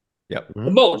league. Yep.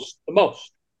 The most.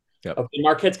 Yep. Okay,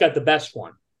 Marquette's got the best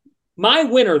one. My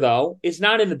winner, though, is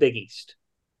not in the Big East.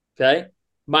 Okay?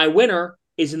 My winner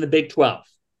is in the Big 12.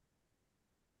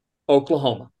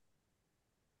 Oklahoma.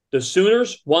 The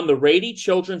Sooners won the Rady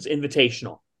Children's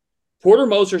Invitational. Porter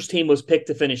Moser's team was picked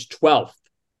to finish 12th.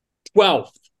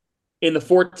 12th in the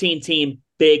 14-team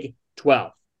Big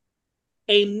 12.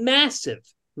 A massive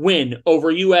win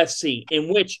over USC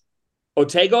in which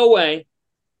Otago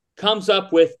comes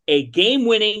up with a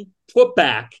game-winning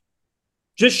putback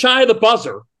just shy of the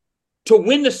buzzer to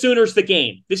win the Sooners the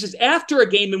game. This is after a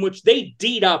game in which they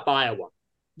D'd up Iowa.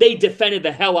 They defended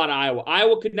the hell out of Iowa.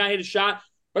 Iowa could not hit a shot,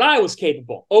 but Iowa's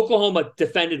capable. Oklahoma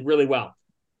defended really well.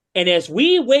 And as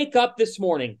we wake up this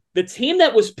morning, the team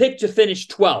that was picked to finish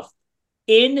 12th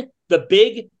in the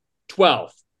Big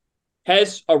 12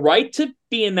 has a right to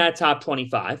be in that top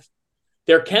 25.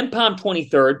 They're KenPom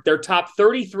 23rd. They're top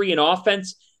 33 in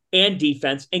offense and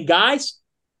defense. And guys,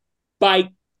 by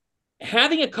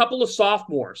having a couple of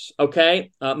sophomores,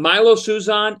 okay, Milo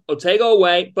Suzan, Otego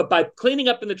away, but by cleaning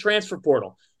up in the transfer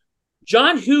portal.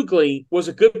 John Hughley was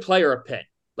a good player at Pitt.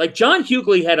 Like, John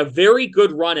Hughley had a very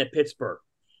good run at Pittsburgh.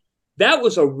 That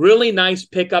was a really nice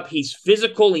pickup. He's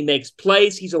physical. He makes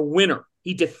plays. He's a winner.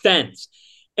 He defends.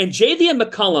 And Javian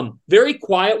McCullum, very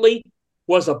quietly,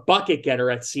 was a bucket getter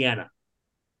at Siena.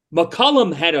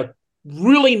 McCullum had a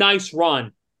really nice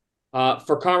run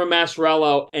for Carmen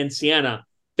Massarello and Siena.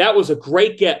 That was a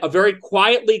great get, a very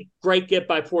quietly great get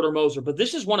by Porter Moser. But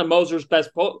this is one of Moser's best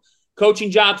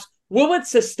coaching jobs. Will it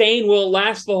sustain? Will it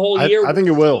last the whole year? I think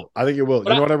it will. I think it will.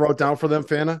 You know what I wrote down for them,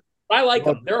 Fana? I like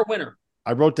them. They're a winner.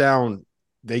 I wrote down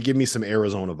they give me some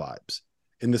Arizona vibes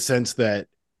in the sense that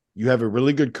you have a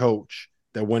really good coach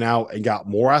that went out and got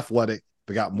more athletic,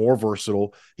 but got more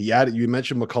versatile. He added, you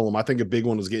mentioned McCullum. I think a big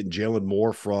one was getting Jalen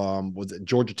Moore from, was it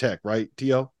Georgia Tech, right,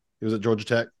 T.O.? He was at Georgia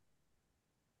Tech?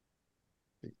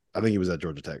 I think he was at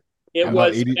Georgia Tech. It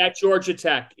was at Georgia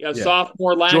Tech.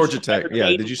 Sophomore last Georgia Tech. Yeah.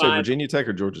 Did you say Virginia Tech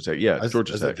or Georgia Tech? Yeah,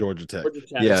 Georgia Tech. Georgia Tech.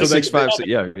 Yeah, so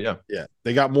 6'5". Yeah.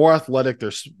 They got more athletic.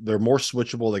 They're more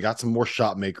switchable. They got some more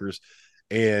shot makers.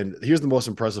 And here's the most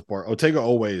impressive part. Otego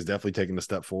Owe is definitely taking a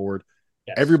step forward.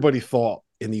 Yes. Everybody thought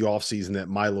in the offseason that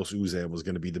Milos Uzan was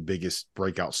going to be the biggest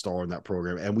breakout star in that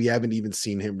program. And we haven't even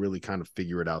seen him really kind of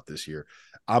figure it out this year.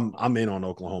 I'm in on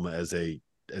Oklahoma as a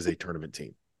tournament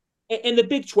team. And the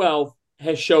Big 12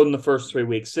 has shown in the first 3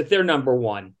 weeks that they're number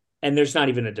one, and there's not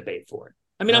even a debate for it.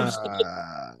 I mean,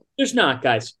 there's not,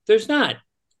 guys. There's not.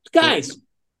 Guys,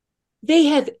 they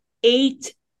have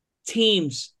 8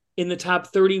 teams in the top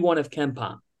 31 of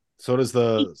KenPom. So does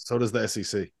the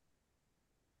SEC.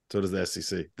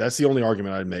 That's the only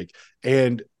argument I'd make.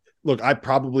 And look, I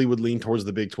probably would lean towards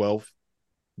the Big 12,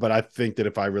 but I think that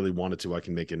if I really wanted to, I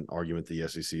can make an argument the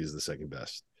SEC is the second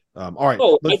best. All right.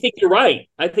 Oh, I think you're right.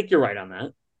 I think you're right on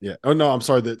that. Yeah. Oh no, I'm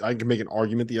sorry that I can make an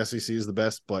argument the SEC is the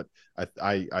best, but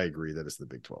I agree that it's the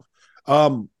Big 12.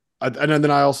 And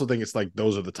then I also think it's like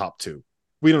those are the top 2.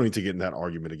 We don't need to get in that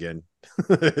argument again.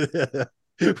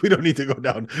 We don't need to go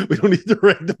down. We don't need to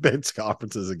rank the bench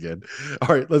conferences again.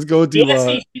 All right, let's go to the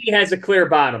SEC has a clear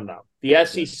bottom though. The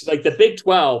SEC, like the Big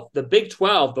 12,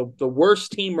 the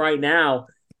worst team right now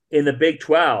in the Big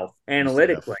 12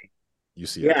 analytically.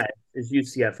 UCF. Yeah, is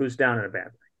UCF, who's down in a bad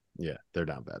way. Yeah, they're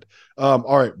down bad.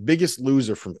 All right, biggest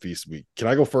loser from Feast Week. Can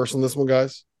I go first on this one,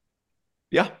 guys?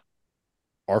 Yeah.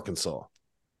 Arkansas.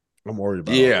 I'm worried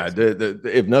about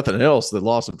if nothing else, the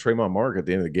loss of Trayvon Mark at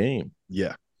the end of the game.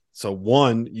 Yeah. So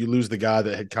one, you lose the guy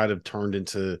that had kind of turned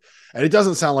into, and it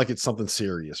doesn't sound like it's something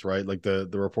serious, right? Like the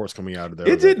reports coming out of there.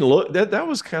 It didn't look that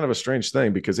was kind of a strange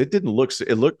thing because it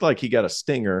looked like he got a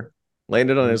stinger,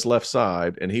 landed on his left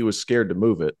side, and he was scared to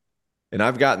move it. And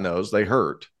I've gotten those, they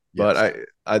hurt. Yes. But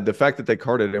I the fact that they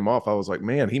carted him off, I was like,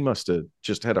 man, he must have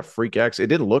just had a freak accident.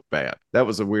 It didn't look bad. That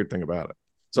was a weird thing about it.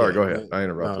 Sorry, go ahead. I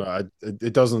interrupted. No,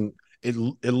 it doesn't. It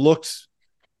looked.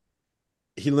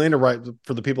 He landed right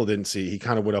for the people that didn't see. He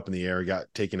kind of went up in the air, got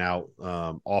taken out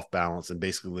off balance, and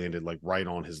basically landed like right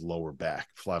on his lower back,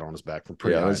 flat on his back from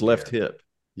pretty high on his left hip.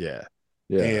 Yeah.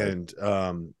 And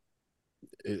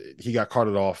he got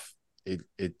carted off.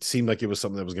 It seemed like it was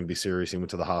something that was going to be serious. He went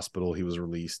to the hospital. He was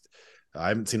released. I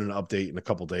haven't seen an update in a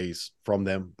couple days from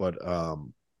them, but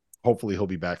hopefully he'll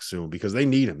be back soon because they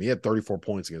need him. He had 34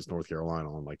 points against North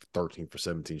Carolina on like 13 for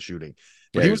 17 shooting.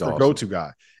 But he was the go-to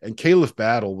guy. And Caleb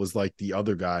Battle was like the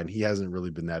other guy, and he hasn't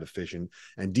really been that efficient.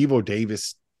 And Devo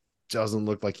Davis doesn't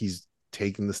look like he's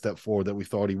taken the step forward that we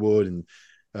thought he would. And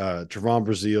Trevon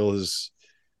Brazile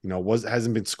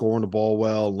hasn't been scoring the ball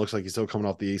well. And looks like he's still coming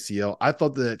off the ACL. I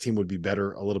thought that team would be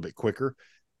better a little bit quicker.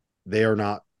 They are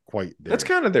not quite there. That's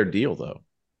kind of their deal, though.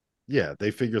 Yeah,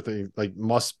 they figure things like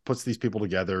Muss puts these people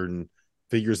together and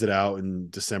figures it out in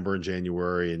December and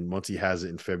January, and once he has it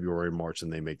in February and March,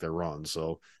 and they make their run.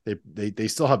 So they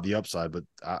still have the upside, but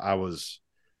I was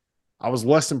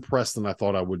less impressed than I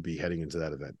thought I would be heading into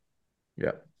that event.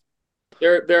 Yeah,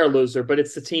 they're a loser, but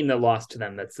it's the team that lost to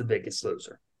them that's the biggest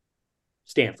loser.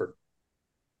 Stanford.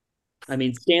 I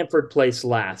mean, Stanford placed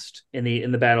last in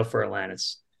the battle for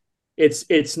Atlantis.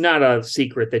 It's not a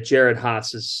secret that Jared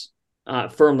Haas is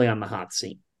firmly on the hot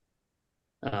seat.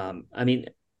 I mean,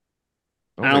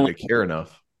 I don't think they care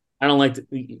enough. I don't like to,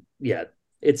 yeah,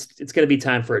 it's going to be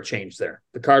time for a change there.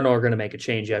 The Cardinals are going to make a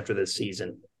change after this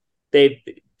season.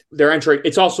 They're entering.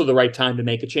 It's also the right time to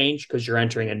make a change because you're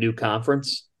entering a new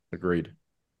conference. Agreed.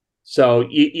 So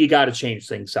you got to change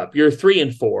things up. You're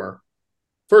 3-4.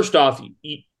 First off,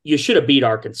 you should have beat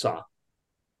Arkansas.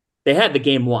 They had the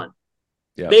game won.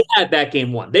 Yeah. They had that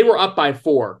game won. They were up by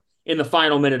 4 in the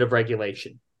final minute of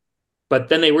regulation. but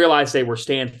then they realized they were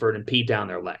Stanford and peed down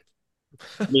their leg.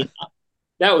 I mean,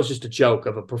 that was just a joke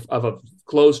of a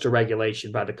close to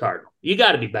regulation by the Cardinal. You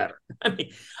got to be better. I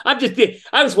mean,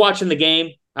 I was watching the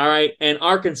game, all right, and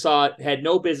Arkansas had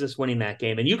no business winning that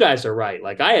game. And you guys are right.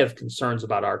 Like, I have concerns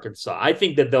about Arkansas. I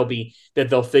think that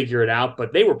they'll figure it out,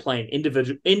 but they were playing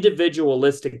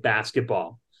individualistic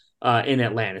basketball in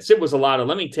Atlantis. It was a lot of,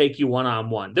 let me take you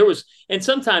one-on-one. And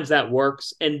sometimes that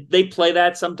works, and they play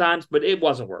that sometimes, but it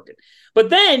wasn't working.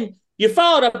 But then you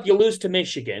followed up, you lose to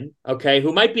Michigan, okay,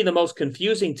 who might be the most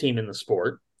confusing team in the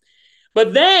sport.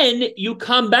 But then you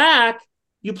come back,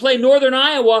 you play Northern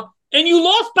Iowa, and you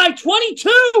lost by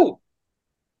 22.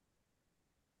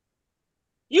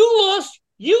 You lost.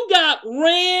 You got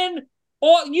ran.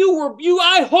 Or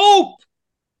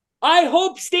I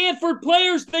hope Stanford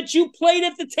players that you played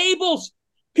at the tables,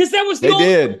 because that was they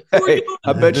did. Hey,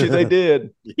 I bet you they did.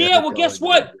 Yeah. Well, guess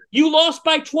what? You lost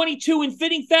by 22 in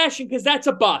fitting fashion, because that's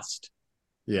a bust.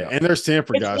 Yeah, and they're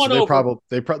Stanford guys. So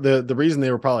the reason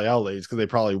they were probably out late is because they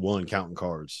probably won counting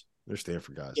cards. They're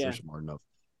Stanford guys. Yeah. They're smart enough.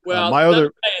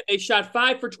 Well, they shot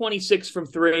 5 for 26 from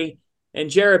 3, and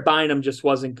Jared Bynum just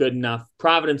wasn't good enough.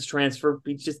 Providence transfer,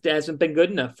 he just hasn't been good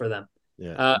enough for them.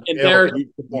 Yeah, you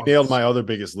nailed my other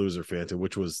biggest loser, Fanta,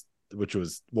 which was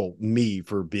me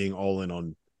for being all in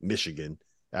on Michigan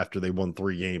after they won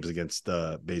 3 games against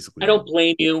basically. I don't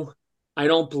blame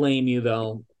you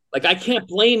though. Like, I can't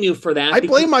blame you for that. I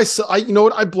blame myself. You know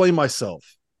what? I blame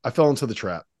myself. I fell into the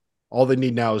trap. All they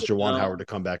need now is Juwan Howard to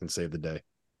come back and save the day.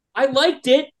 I liked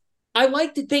it.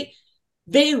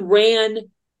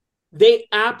 They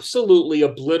absolutely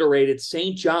obliterated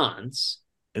St. John's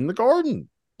in the Garden.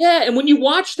 Yeah, and when you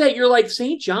watch that, you're like,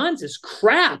 St. John's is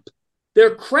crap.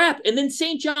 They're crap. And then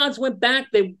St. John's went back.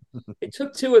 They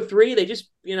took 2 or 3. They just,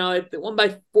 they won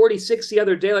by 46 the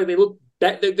other day. Like, they look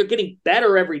they're getting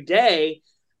better every day.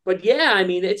 But yeah, I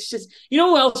mean, it's just,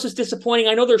 who else is disappointing?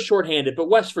 I know they're shorthanded, but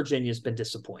West Virginia's been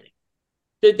disappointing.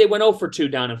 They went 0 for 2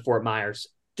 down in Fort Myers.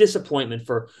 Disappointment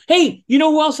hey, you know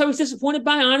who else I was disappointed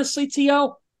by, honestly,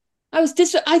 T.O.?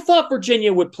 I thought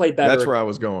Virginia would play better. That's where I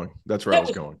was going.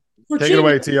 Virginia. Take it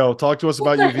away, T.O. Talk to us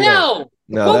about UVA.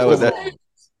 No,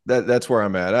 that's where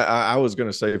I'm at. I was going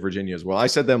to say Virginia as well. I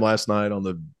said them last night on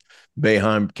the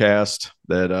Boeheim cast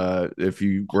that if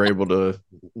you were able to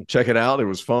check it out, it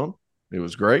was fun. It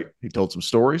was great. He told some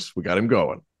stories. We got him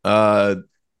going. No,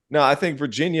 I think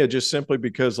Virginia, just simply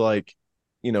because,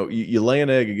 you lay an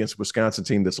egg against a Wisconsin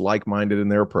team that's like-minded in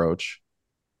their approach.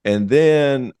 And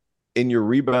then in your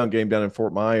rebound game down in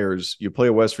Fort Myers, you play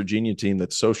a West Virginia team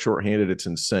that's so shorthanded, it's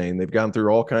insane. They've gone through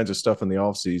all kinds of stuff in the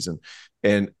offseason,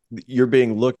 and you're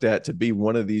being looked at to be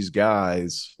one of these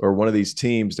guys or one of these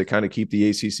teams that kind of keep the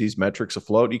ACC's metrics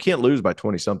afloat. You can't lose by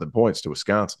 20-something points to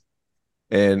Wisconsin.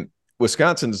 And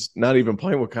Wisconsin's not even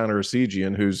playing with Connor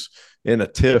Esigian, who's in a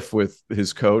tiff with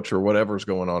his coach or whatever's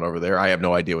going on over there. I have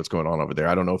no idea what's going on over there.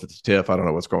 I don't know if it's a tiff. I don't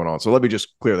know what's going on. So let me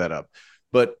just clear that up.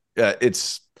 But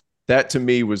that to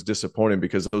me was disappointing,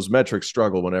 because those metrics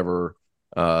struggle whenever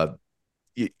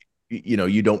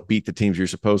you don't beat the teams you're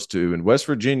supposed to. And West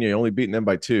Virginia only beating them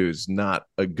by 2 is not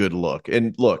a good look.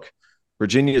 And look,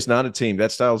 Virginia is not a team.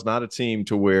 That style is not a team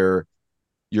to where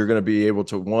you're going to be able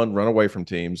to, 1, run away from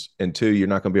teams, and 2, you're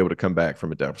not going to be able to come back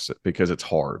from a deficit, because it's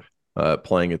hard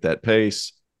playing at that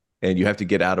pace, and you have to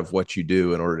get out of what you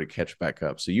do in order to catch back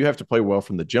up. So you have to play well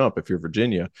from the jump if you're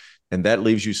Virginia, and that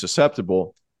leaves you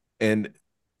susceptible. And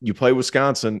you play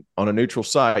Wisconsin on a neutral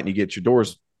site and you get your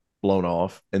doors blown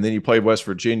off, and then you play West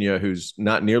Virginia, who's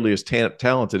not nearly as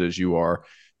talented as you are,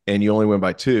 and you only win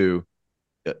by 2.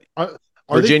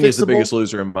 Virginia's the biggest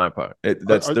loser in my part. They're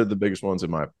the biggest ones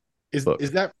in my book.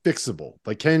 Is that fixable?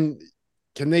 Like, can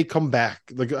they come back?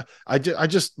 Like,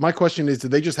 my question is, do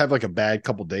they just have like a bad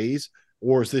couple days,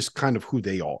 or is this kind of who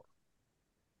they are?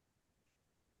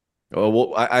 Oh,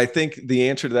 well, I think the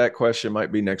answer to that question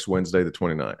might be next Wednesday, the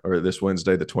 29th, or this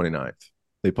Wednesday, the 29th.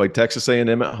 They play Texas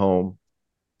A&M at home.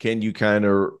 Can you kind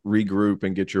of regroup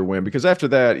and get your win? Because after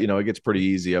that, it gets pretty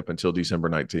easy up until December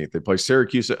 19th. They play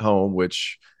Syracuse at home,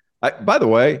 which, by the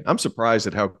way, I'm surprised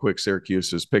at how quick Syracuse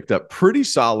has picked up pretty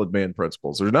solid man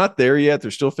principles. They're not there yet.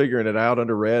 They're still figuring it out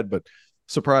under Red, but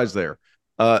surprised there.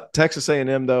 Texas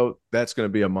A&M, though, that's going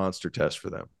to be a monster test for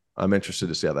them. I'm interested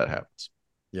to see how that happens.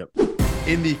 Yep.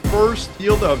 In the first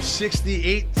field of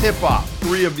 68 tip-off,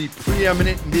 3 of the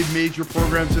preeminent mid-major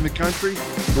programs in the country,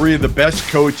 3 of the best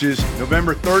coaches.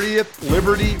 November 30th,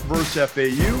 Liberty versus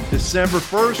FAU. December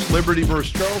 1st, Liberty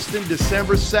versus Charleston.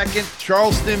 December 2nd,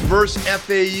 Charleston versus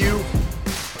FAU.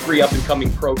 3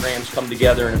 up-and-coming programs come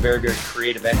together in a very, very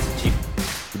creative entity.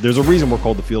 There's a reason we're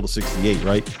called the field of 68,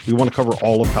 right? We want to cover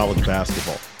all of college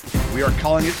basketball. We are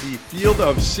calling it the Field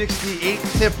of 68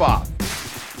 tip-off.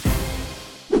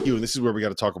 And this is where we got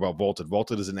to talk about Vaulted.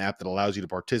 Vaulted is an app that allows you to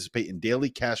participate in daily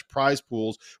cash prize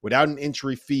pools without an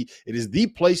entry fee. It is the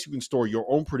place you can store your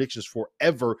own predictions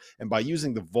forever. And by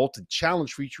using the Vaulted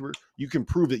Challenge feature, you can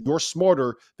prove that you're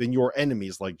smarter than your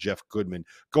enemies, like Jeff Goodman.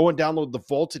 Go and download the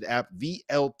Vaulted app,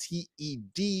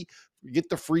 VLTED. Get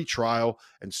the free trial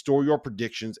and store your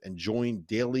predictions and join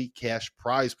daily cash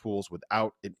prize pools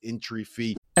without an entry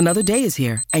fee. Another day is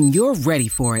here, and you're ready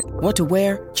for it. What to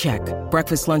wear? Check.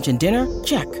 Breakfast, lunch, and dinner?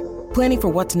 Check. Planning for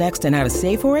what's next and how to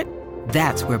save for it?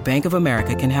 That's where Bank of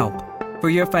America can help. For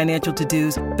your financial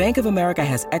to-dos, Bank of America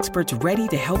has experts ready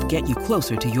to help get you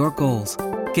closer to your goals.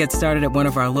 Get started at one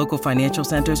of our local financial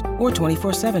centers or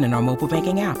 24/7 in our mobile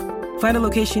banking app. Find a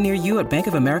location near you at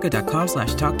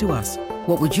bankofamerica.com/talktous.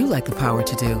 What would you like the power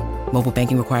to do? Mobile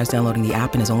banking requires downloading the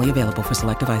app and is only available for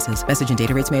select devices. Message and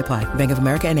data rates may apply. Bank of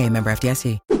America NA, member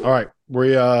FDIC. All right,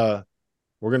 we're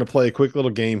gonna play a quick little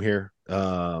game here.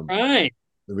 All right.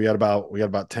 We got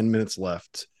about 10 minutes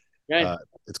left. Okay.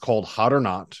 It's called Hot or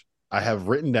Not. I have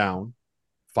written down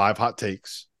 5 hot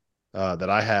takes that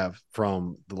I have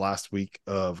from the last week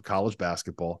of college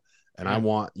basketball, and I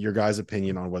want your guys'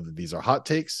 opinion on whether these are hot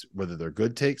takes, whether they're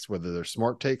good takes, whether they're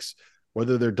smart takes,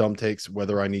 whether they're dumb takes,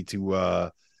 whether I need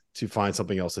to find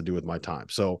something else to do with my time.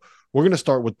 So we're going to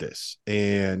start with this,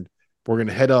 and we're going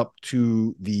to head up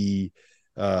to the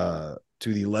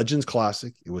Legends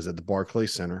Classic. It was at the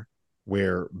Barclays Center,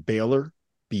 where Baylor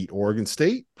beat Oregon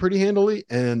State pretty handily,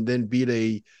 and then beat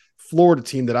a Florida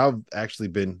team that I've actually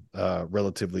been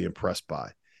relatively impressed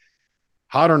by.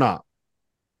 Hot or not,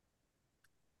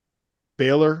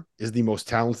 Baylor is the most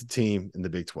talented team in the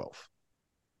Big 12.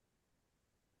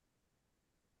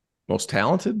 Most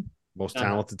talented? Most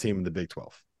talented team in the Big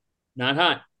 12. Not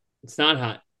hot. It's not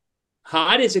hot.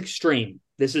 Hot is extreme.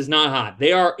 This is not hot.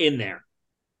 They are in there.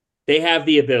 They have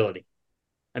the ability.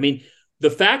 I mean,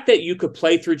 the fact that you could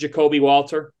play through Jacoby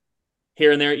Walter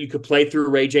here and there, you could play through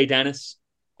Ray J. Dennis,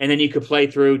 and then you could play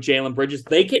through Jalen Bridges.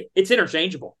 It's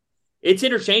interchangeable. It's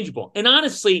interchangeable. And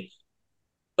honestly,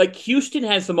 like, Houston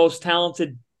has the most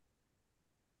talented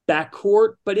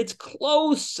backcourt, but it's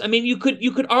close. I mean, you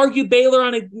could argue Baylor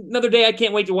on another day. I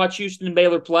can't wait to watch Houston and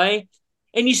Baylor play.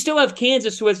 And you still have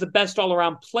Kansas, who has the best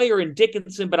all-around player in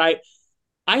Dickinson. But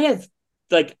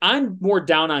I'm more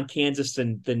down on Kansas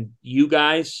than you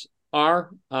guys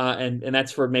are, and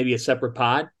that's for maybe a separate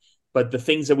pod. But the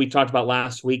things that we talked about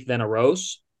last week then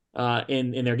arose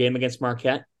in their game against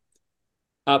Marquette.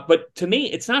 But to me,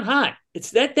 it's not hot.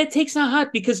 It's that take's not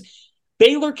hot because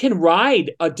Baylor can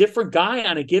ride a different guy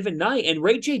on a given night. And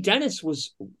Ray J. Dennis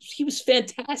was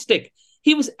fantastic.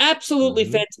 He was absolutely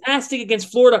fantastic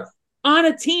against Florida on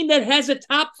a team that has a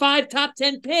top 5, top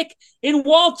 10 pick in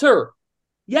Walter.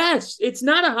 Yes, it's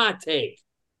not a hot take.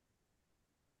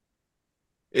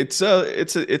 It's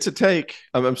a take.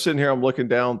 I'm sitting here, I'm looking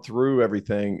down through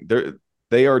everything.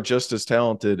 They are just as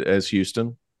talented as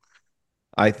Houston.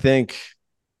 I think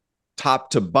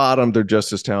top to bottom, they're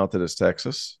just as talented as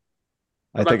Texas.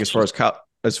 I think as far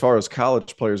as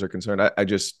college players are concerned, I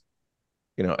just,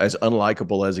 as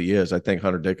unlikable as he is, I think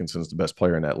Hunter Dickinson's the best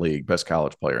player in that league, best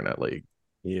college player in that league.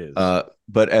 He is.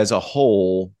 But as a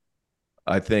whole,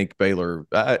 I think Baylor,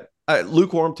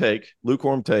 lukewarm take,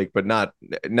 but not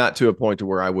to a point to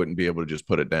where I wouldn't be able to just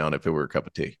put it down if it were a cup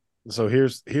of tea. So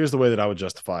here's the way that I would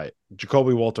justify it.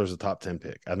 Jacoby Walter is a top 10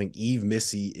 pick. I think Yves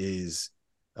Missy is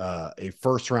a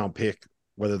first-round pick,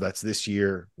 whether that's this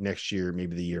year, next year,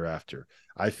 maybe the year after.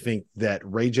 I think that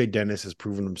Ray J. Dennis has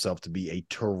proven himself to be a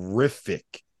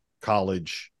terrific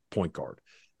college point guard.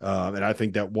 And I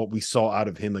think that what we saw out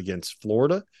of him against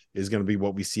Florida is going to be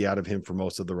what we see out of him for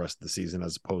most of the rest of the season,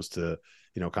 as opposed to,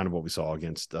 kind of what we saw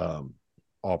against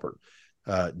Auburn.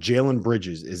 Jalen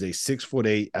Bridges is a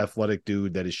 6'8" athletic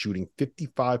dude that is shooting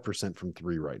 55% from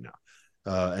 3 right now.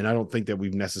 And I don't think that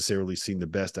we've necessarily seen the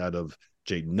best out of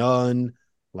Jaden Nunn,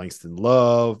 Langston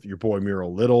Love, your boy Miro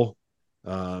Little.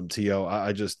 T.O.,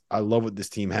 I love what this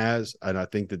team has. And I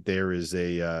think that there is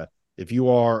if you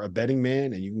are a betting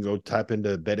man and you can go type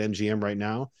into BetMGM right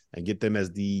now and get them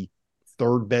as the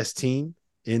 3rd best team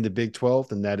in the Big 12,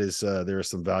 then that is there is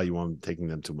some value on taking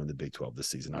them to win the Big 12 this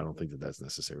season. I don't think that that's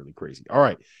necessarily crazy. All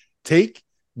right, take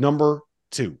number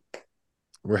 2.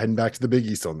 We're heading back to the Big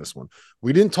East on this one.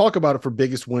 We didn't talk about it for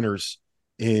biggest winners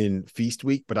in Feast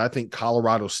Week, but I think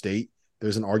Colorado State,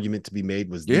 there's an argument to be made,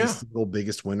 was the single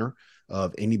biggest winner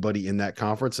of anybody in that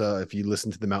conference. If you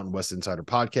listen to the Mountain West Insider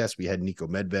podcast, we had Nico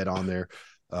Medved on there.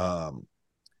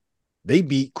 They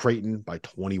beat Creighton by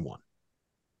 21.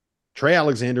 Trey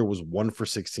Alexander was 1 for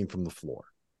 16 from the floor.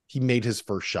 He made his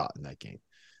first shot in that game.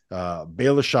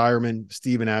 Baylor Shireman,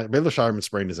 Baylor Shireman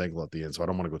sprained his ankle at the end, so I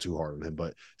don't want to go too hard on him.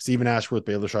 But Stephen Ashworth,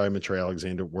 Baylor Shireman, Trey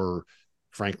Alexander were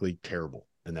frankly terrible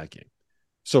in that game.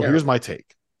 So here's my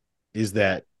take: is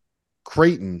that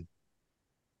Creighton,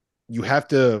 we have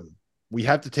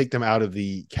to take them out of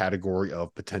the category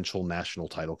of potential national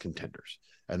title contenders.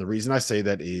 And the reason I say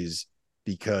that is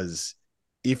because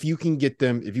if you can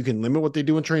limit what they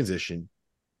do in transition,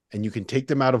 and you can take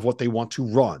them out of what they want to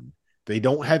run, they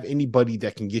don't have anybody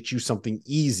that can get you something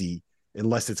easy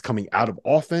unless it's coming out of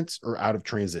offense or out of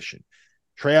transition.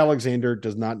 Trey Alexander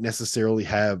does not necessarily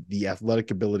have the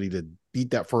athletic ability to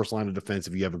beat that first line of defense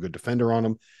if you have a good defender on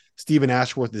him. Stephen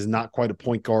Ashworth is not quite a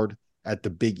point guard at the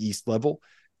Big East level.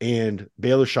 And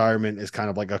Baylor Shireman is kind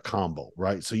of like a combo,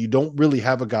 right? So you don't really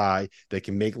have a guy that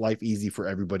can make life easy for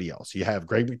everybody else. You have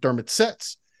Greg McDermott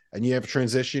sets, and you have a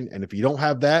transition. And if you don't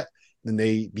have that, then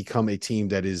they become a team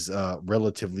that is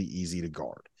relatively easy to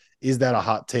guard. Is that a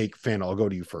hot take? Fan, I'll go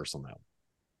to you first on that one.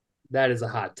 That is a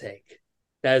hot take.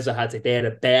 That is a hot take. They had a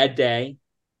bad day,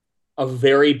 a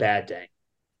very bad day,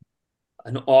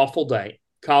 an awful day.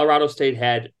 Colorado State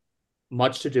had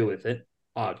much to do with it.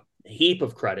 A heap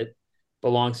of credit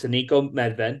belongs to Nico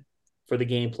Medved for the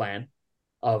game plan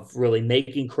of really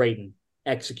making Creighton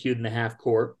execute in the half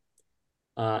court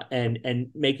and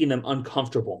making them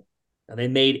uncomfortable. Now, they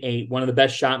made one of the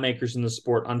best shot makers in the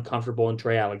sport uncomfortable in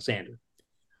Trey Alexander.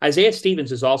 Isaiah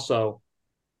Stevens is also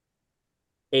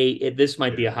this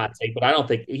might be a hot take, but I don't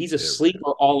think he's a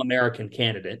sleeper All-American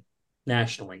candidate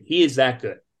nationally. He is that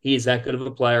good. He is that good of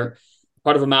a player.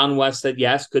 Part of a Mountain West that,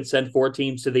 yes, could send 4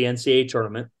 teams to the NCAA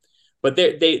tournament, but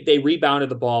they rebounded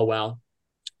the ball well.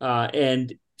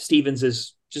 And Stevens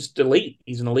is just elite.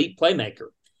 He's an elite playmaker.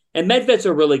 And Medved's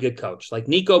a really good coach. Like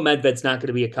Nico Medved's not going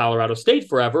to be at Colorado State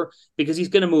forever because he's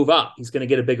going to move up. He's going to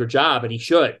get a bigger job, and he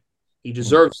should. He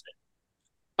deserves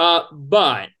it.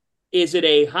 But is it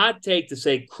a hot take to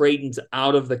say Creighton's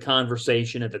out of the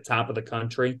conversation at the top of the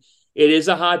country? It is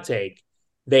a hot take.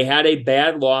 They had a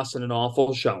bad loss and an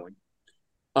awful showing.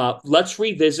 Let's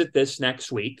revisit this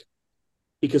next week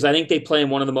because I think they play in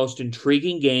one of the most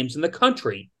intriguing games in the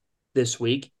country this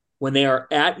week when they are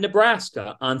at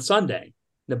Nebraska on Sunday.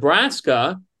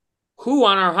 Nebraska, who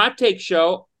on our hot take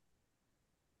show,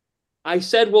 I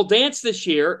said will dance this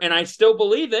year, and I still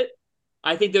believe it.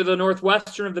 I think they're the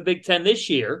Northwestern of the Big Ten this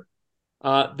year.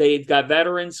 They've got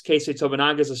veterans. Keisei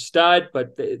Tobanaga's a stud,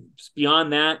 but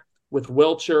beyond that, with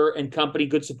Wilcher and company,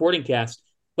 good supporting cast.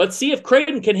 Let's see if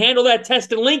Creighton can handle that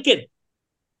test in Lincoln.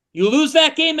 You lose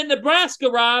that game in Nebraska,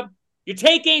 Rob, your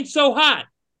take ain't so hot.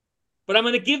 But I'm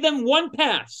going to give them one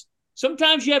pass.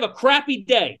 Sometimes you have a crappy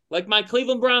day, like my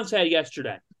Cleveland Browns had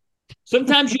yesterday.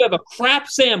 Sometimes you have a crap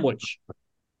sandwich.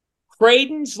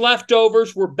 Creighton's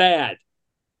leftovers were bad.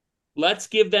 Let's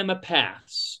give them a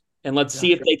pass, and let's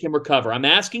see if they can recover. I'm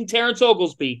asking Terrence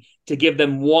Oglesby to give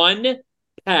them one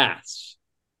pass.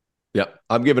 Yep,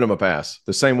 I'm giving them a pass.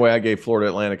 The same way I gave Florida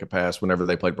Atlantic a pass whenever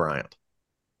they played Bryant.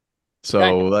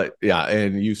 So, yeah,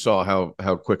 and you saw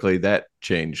how quickly that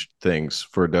changed things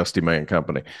for Dusty May and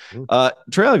company.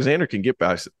 Trey Alexander can get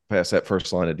past that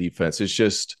first line of defense. It's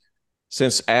just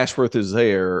since Ashworth is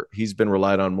there, he's been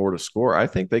relied on more to score. I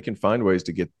think they can find ways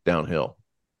to get downhill.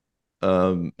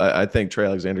 I think Trey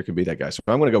Alexander can be that guy. So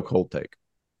I'm going to go cold take.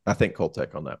 I think cold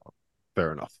take on that one.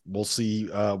 Fair enough. We'll see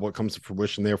what comes to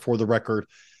fruition there. For the record,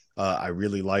 I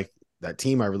really like that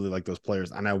team. I really like those players,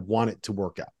 and I want it to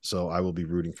work out. So I will be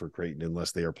rooting for Creighton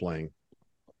unless they are playing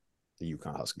the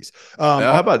UConn Huskies.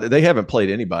 How about they haven't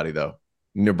played anybody though?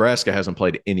 Nebraska hasn't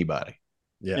played anybody.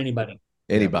 Yeah,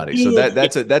 anybody.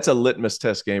 So that's a litmus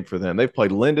test game for them. They've played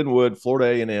Lindenwood,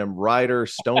 Florida A&M, Rider,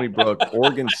 Stony Brook,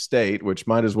 Oregon State, which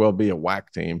might as well be a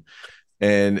WAC team,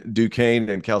 and Duquesne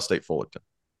and Cal State Fullerton.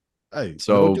 Hey,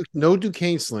 so no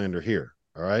Duquesne slander here.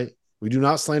 All right. We do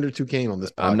not slander Duquesne on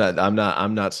this podcast.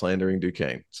 I'm not slandering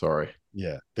Duquesne. Sorry.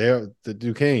 Yeah, they're the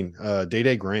Duquesne.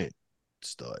 Day Grant,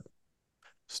 stud.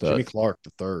 Jimmy Clark, the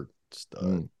third,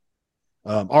 stud.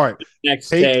 All right.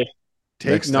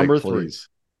 Take number three. Please.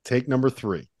 Take number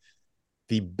 3.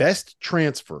 The best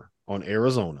transfer on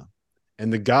Arizona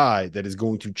and the guy that is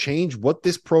going to change what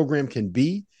this program can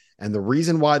be and the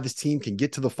reason why this team can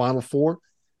get to the Final Four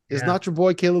is not your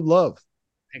boy Caleb Love.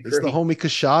 It's the homie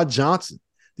Kashad Johnson.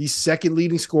 The second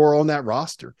leading scorer on that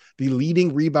roster, the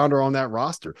leading rebounder on that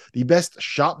roster, the best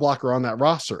shot blocker on that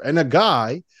roster, and a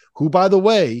guy who, by the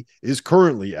way, is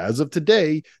currently, as of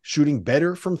today, shooting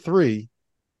better from 3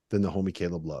 than the homie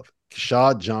Caleb Love.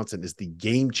 Kashad Johnson is the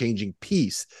game-changing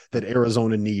piece that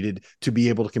Arizona needed to be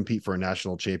able to compete for a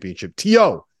national championship.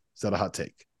 T.O., is that a hot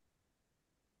take?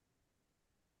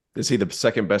 Is he the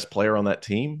second best player on that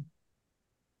team?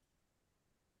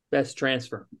 Best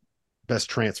transfer. Best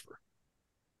transfer.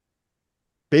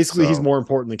 Basically, he's more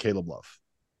important than Caleb Love.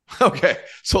 Okay,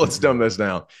 so let's dumb this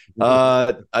down.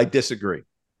 I disagree.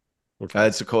 Okay.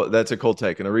 That's a cold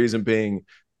take, and the reason being,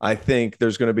 I think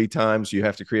there's going to be times you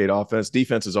have to create offense.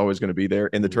 Defense is always going to be there.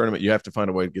 In the tournament, you have to find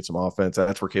a way to get some offense.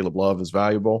 That's where Caleb Love is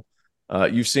valuable.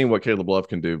 You've seen what Caleb Love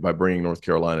can do by bringing North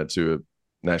Carolina to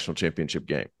a national championship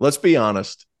game. Let's be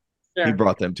honest. Sure. He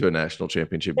brought them to a national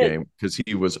championship game because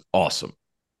he was awesome.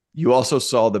 You also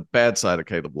saw the bad side of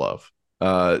Caleb Love.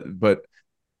 But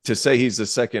to say he's the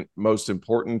second most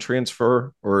important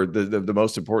transfer or the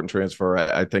most important transfer,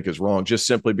 I think is wrong, just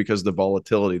simply because of the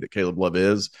volatility that Caleb Love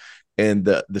is and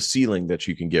the ceiling that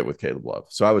you can get with Caleb Love.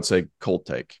 So I would say cold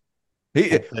take.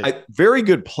 Very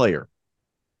good player,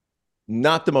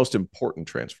 not the most important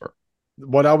transfer.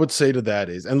 What I would say to that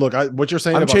is, and look, what you're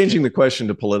saying, I'm changing the question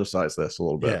to politicize this a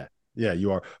little bit. Yeah,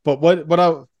 you are. But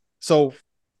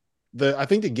I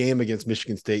think the game against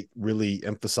Michigan State really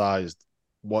emphasized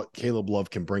what Caleb Love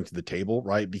can bring to the table,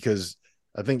 right? Because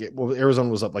I think Arizona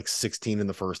was up like 16 in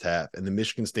the first half, and then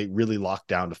Michigan State really locked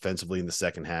down defensively in the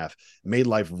second half, made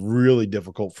life really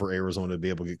difficult for Arizona to be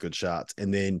able to get good shots.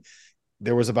 And then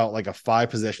there was about like a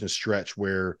 5-possession stretch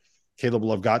where Caleb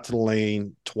Love got to the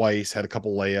lane twice, had a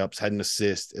couple layups, had an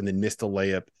assist, and then missed a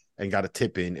layup and got a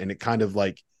tip in. And it kind of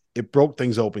like, it broke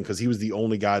things open because he was the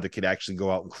only guy that could actually go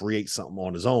out and create something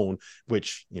on his own,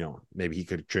 which, maybe he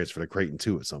could transfer to Creighton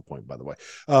too at some point, by the way.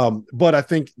 But I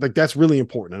think like that's really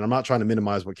important. And I'm not trying to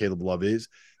minimize what Caleb Love is,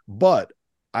 but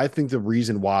I think the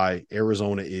reason why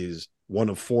Arizona is one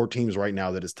of 4 teams right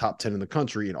now that is top 10 in the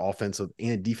country in offensive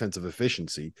and defensive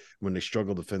efficiency when they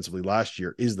struggled defensively last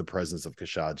year is the presence of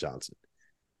Keshad Johnson.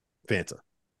 Fanta,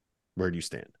 where do you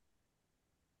stand?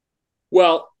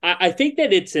 Well, I think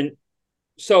that it's an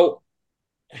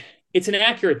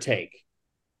accurate take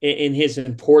in his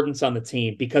importance on the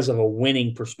team because of a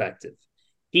winning perspective.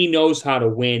 He knows how to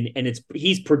win, and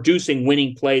he's producing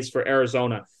winning plays for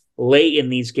Arizona late in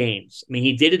these games. I mean,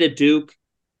 he did it at Duke.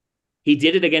 He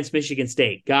did it against Michigan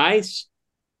State. Guys,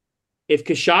 if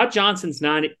Keshad Johnson's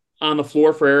not on the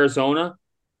floor for Arizona,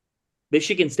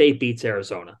 Michigan State beats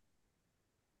Arizona.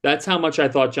 That's how much I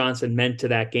thought Johnson meant to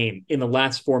that game in the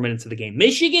last 4 minutes of the game.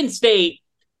 Michigan State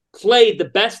played the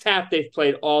best half they've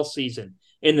played all season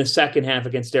in the second half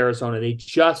against Arizona. They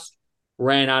just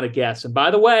ran out of gas. And by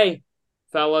the way,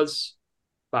 fellas,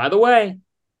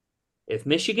 if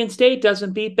Michigan State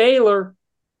doesn't beat Baylor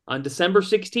on December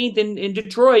 16th in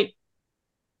Detroit,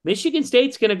 Michigan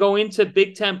State's going to go into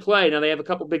Big Ten play. Now, they have a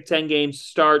couple Big Ten games to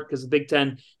start because the Big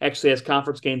Ten actually has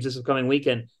conference games this upcoming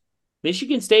weekend.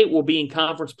 Michigan State will be in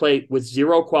conference play with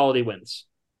 0 quality wins.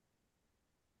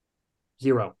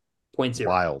 0.0.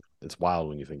 Wild. It's wild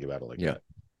when you think about it like that.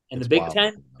 And the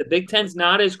Big Ten's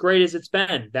not as great as it's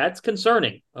been. That's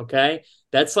concerning. Okay.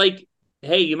 That's like,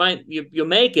 hey, you'll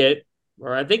make it,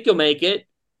 or I think you'll make it.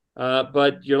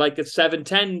 But you're like a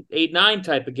 7-10, 8-9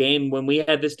 type of game when we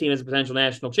had this team as a potential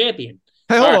national champion.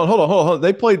 Hey, hold on.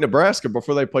 They played Nebraska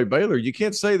before they played Baylor. You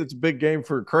can't say that's a big game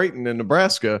for Creighton and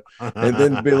Nebraska and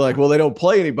then be like, well, they don't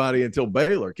play anybody until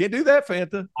Baylor. Can't do that,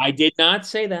 Fanta. I did not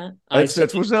say that. That's what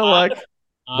it sounds like.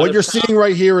 What you're seeing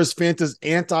right here is Fanta's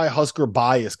anti-Husker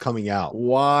bias coming out.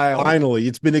 Wow. Finally,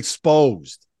 it's been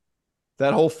exposed.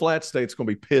 That whole flat state's going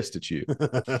to be pissed at you.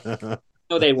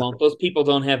 No, they won't. Those people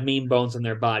don't have mean bones in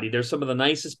their body. They're some of the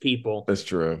nicest people. That's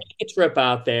true. Take a trip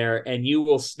out there, and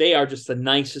they are just the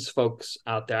nicest folks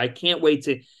out there. I can't wait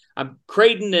to. I'm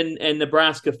Creighton and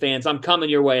Nebraska fans. I'm coming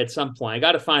your way at some point. I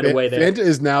got to find a way there. Fanta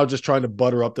is now just trying to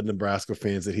butter up the Nebraska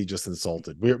fans that he just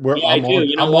insulted. I'm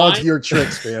on to your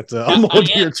tricks, Fanta. I'm on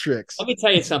to your tricks. Let me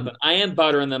tell you something. I am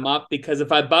buttering them up because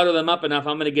if I butter them up enough,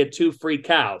 I'm going to get 2 free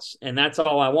cows, and that's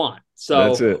all I want. So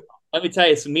that's it. Let me tell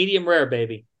you, it's medium rare,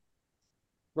 baby.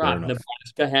 Rob,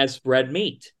 Nebraska has red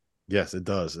meat. Yes, it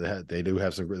does. They do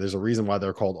have some. There's a reason why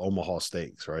they're called Omaha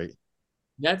steaks, right?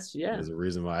 There's a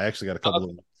reason why. I actually got a couple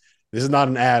of. This is not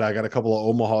an ad. I got a couple of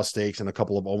Omaha steaks and a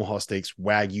couple of Omaha steaks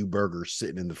Wagyu burgers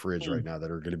sitting in the fridge right now that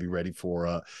are going to be ready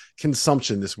for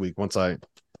consumption this week. Once I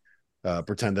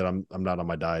pretend that I'm not on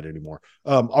my diet anymore.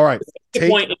 All right, good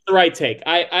point. It's the right take.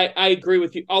 I agree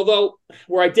with you. Although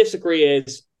where I disagree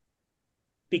is,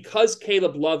 because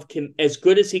Caleb Love can, as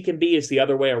good as he can be, is the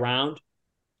other way around.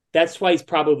 That's why he's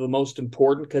probably the most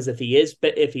important. Because if he is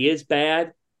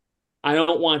bad, I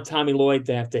don't want Tommy Lloyd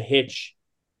to have to hitch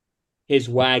his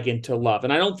wagon to Love,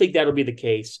 and I don't think that'll be the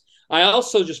case. I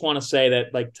also just want to say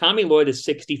that like Tommy Lloyd is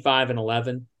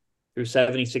 65-11 through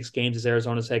 76 games as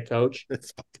Arizona's head coach.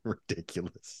 That's fucking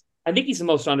ridiculous. I think he's the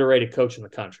most underrated coach in the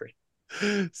country.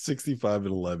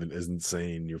 65-11 is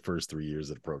insane. Your first 3 years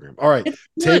of the program. All right, It's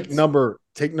take nuts.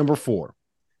 number 4.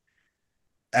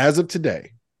 As of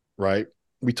today, right?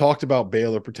 We talked about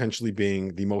Baylor potentially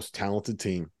being the most talented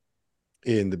team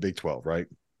in the Big 12, right?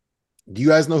 Do you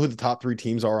guys know who the top 3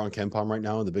 teams are on KenPom right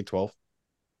now in the Big 12?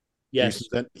 Yes.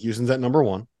 Houston's at number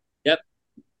 1. Yep.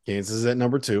 Kansas is at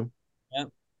number 2. Yep.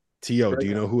 T.O., do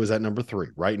you know who is at number 3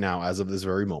 right now as of this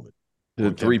very moment?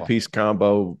 The 3-piece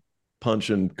combo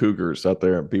punching Cougars out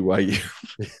there at BYU.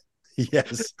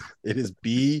 Yes, it is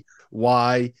BYU.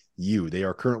 They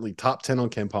are currently top 10 on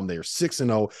KenPom. They are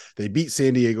 6-0. They beat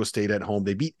San Diego State at home.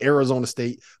 They beat Arizona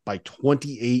State by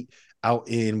 28 out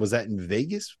in, was that in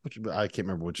Vegas? I can't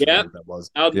remember which that was.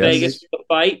 Out in Vegas, the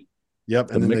fight.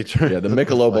 Yep. And then they turned the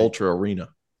Michelob Ultra Arena.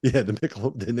 Yeah, the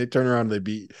Michelob. Then they turn around and they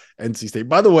beat NC State.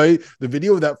 By the way, the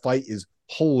video of that fight is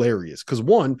hilarious because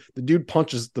 1, the dude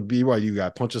punches the BYU guy,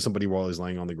 punches somebody while he's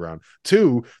laying on the ground.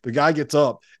 2, the guy gets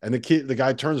up and the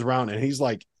guy turns around and he's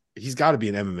like, he's got to be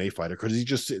an MMA fighter because he's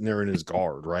just sitting there in his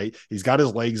guard, right? He's got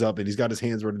his legs up and he's got his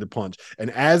hands ready to punch.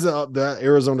 And as the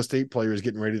Arizona State player is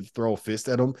getting ready to throw a fist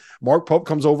at him, Mark Pope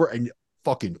comes over and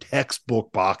fucking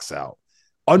textbook box out.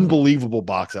 Unbelievable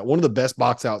box out. One of the best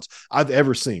box outs I've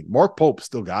ever seen. Mark Pope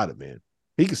still got it, man.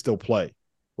 He can still play.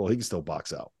 Well, he can still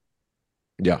box out.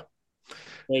 Yeah.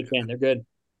 They can. They're good.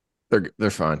 They're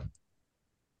fine.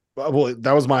 Well,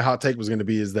 that was my hot take was going to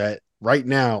be is that right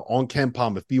now on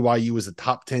KenPom, if BYU is a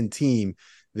top 10 team,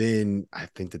 then I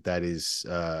think that is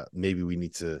maybe we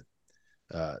need to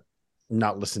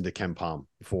not listen to KenPom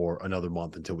for another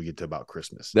month until we get to about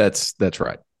Christmas. That's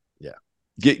right. Yeah.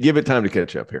 Give it time to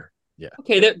catch up here. Yeah.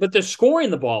 Okay, but they're scoring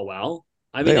the ball well.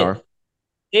 I mean, they are.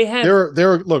 They have.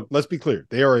 They're look. Let's be clear.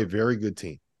 They are a very good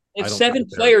team. They have 7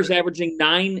 players averaging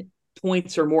 9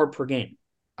 points or more per game.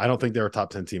 I don't think they're a top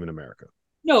 10 team in America.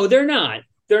 No, they're not.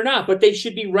 They're not. But they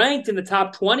should be ranked in the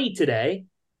top 20 today.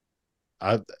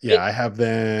 I have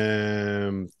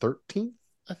them 13th.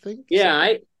 I think.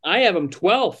 Yeah, I have them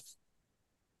 12th.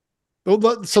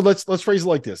 Well, so let's phrase it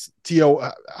like this.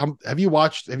 T.O., have you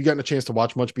gotten a chance to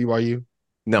watch much BYU?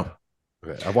 No.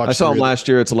 Okay, I saw them last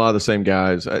year. It's a lot of the same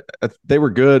guys. They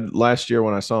were good last year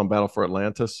when I saw them battle for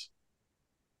Atlantis.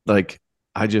 Like,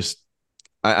 I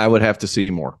would have to see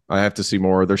more. I have to see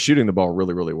more. They're shooting the ball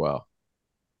really, really well.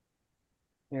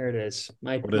 There it is.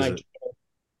 What is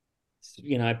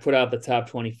it? I put out the top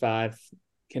 25.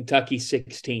 Kentucky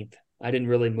 16th. I didn't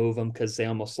really move them because they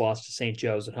almost lost to St.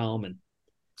 Joe's at home. And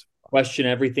question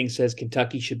everything says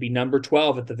Kentucky should be number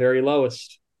 12 at the very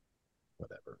lowest.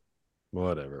 Whatever.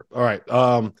 All right.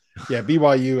 Yeah,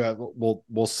 BYU.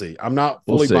 We'll see. I'm not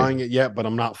fully buying it yet, but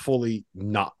I'm not fully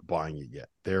not buying it yet.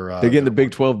 They're getting the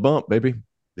Big 12 bump, baby.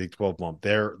 Big 12 bump.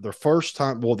 They're the first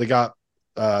time. Well, they got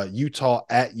Utah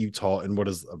at Utah in what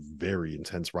is a very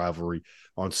intense rivalry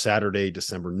on Saturday,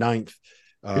 December 9th.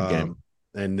 Good game.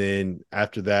 And then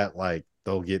after that, like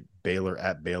they'll get Baylor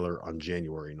at Baylor on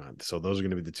January 9th. So those are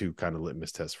going to be the 2 kind of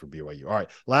litmus tests for BYU. All right.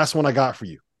 Last one I got for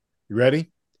you. You ready?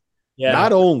 Yeah.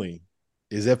 Not only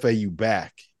is FAU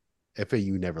back,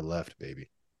 FAU never left, baby.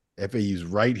 FAU's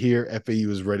right here. FAU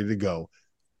is ready to go.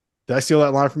 Did I steal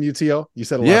that line from you, T.O.? You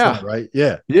said it last night, right?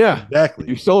 Yeah. Yeah. Exactly.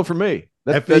 You stole it from me.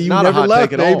 FAU not never a hot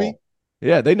left, take at baby. all.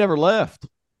 Yeah, they never left.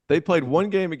 They played one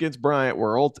game against Bryant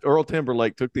where Earl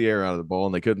Timberlake took the air out of the ball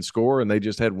and they couldn't score, and they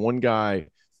just had one guy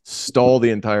stall the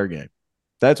entire game.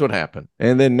 That's what happened.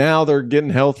 And then now they're getting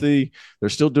healthy. They're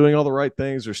still doing all the right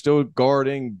things. They're still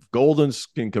guarding. Goldens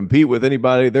can compete with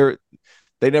anybody.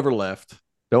 They never left.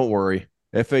 Don't worry.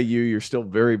 FAU, you're still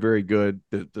very, very good.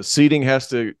 The seeding has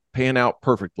to pan out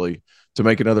perfectly to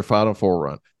make another Final Four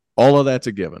run. All of that's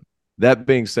a given. That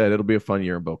being said, it'll be a fun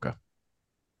year in Boca.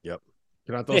 Yep.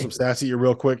 Can I throw some stats at you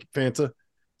real quick, Fanta?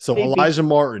 So Elijah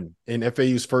Martin in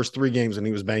FAU's first 3 games when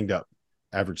he was banged up,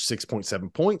 averaged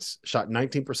 6.7 points, shot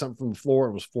 19% from the floor,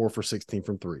 and was 4 for 16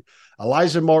 from 3.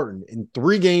 Elijah Martin in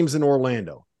 3 games in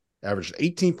Orlando, averaged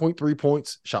 18.3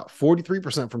 points, shot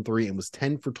 43% from 3, and was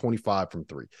 10 for 25 from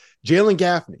 3. Jalen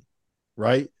Gaffney,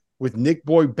 right, with Nick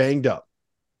Boyd banged up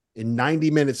in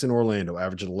 90 minutes in Orlando,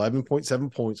 averaged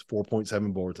 11.7 points,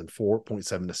 4.7 boards, and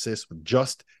 4.7 assists with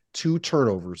just 2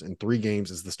 turnovers in 3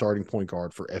 games as the starting point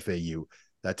guard for FAU.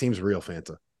 That team's real,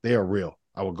 Fanta. They are real.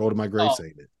 I will go to my grave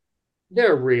saying it.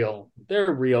 They're real.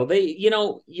 They're real.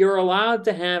 You're allowed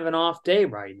to have an off day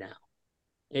right now.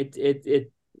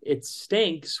 It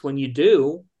stinks when you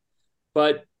do,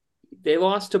 but they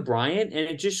lost to Bryant, and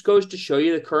it just goes to show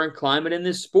you the current climate in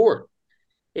this sport.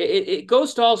 It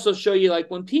goes to also show you, like,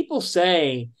 when people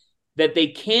say that they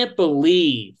can't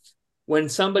believe when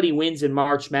somebody wins in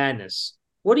March Madness,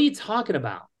 what are you talking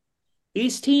about?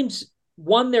 These teams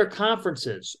won their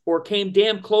conferences or came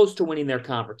damn close to winning their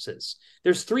conferences.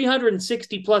 There's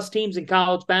 360 plus teams in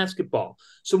college basketball.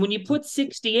 So when you put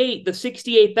 68, the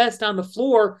 68 best on the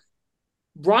floor,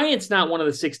 Bryant's not one of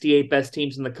the 68 best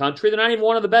teams in the country. They're not even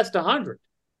one of the best 100.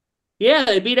 Yeah,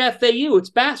 they beat FAU. It's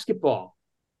basketball.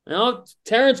 You know,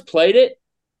 Terrence played it,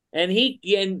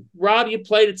 and Rob, you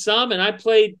played it some, and I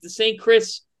played the St.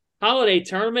 Chris Holiday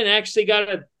Tournament. Actually got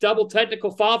a double technical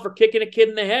foul for kicking a kid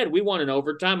in the head. We won in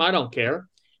overtime. I don't care.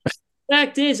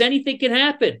 Fact is, anything can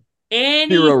happen.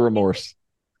 Zero remorse.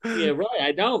 Yeah, right.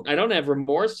 I don't have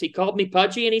remorse. He called me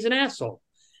pudgy, and he's an asshole.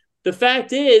 The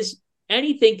fact is,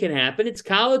 anything can happen. It's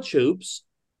college hoops.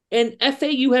 And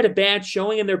FAU had a bad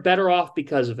showing, and they're better off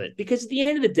because of it. Because at the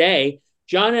end of the day,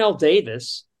 John L.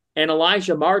 Davis and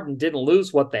Elijah Martin didn't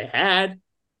lose what they had.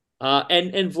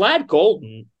 And Vlad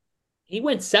Golden, he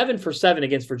went 7 for 7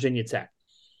 against Virginia Tech.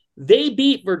 They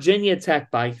beat Virginia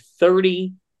Tech by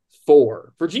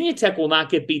 34. Virginia Tech will not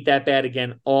get beat that bad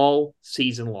again all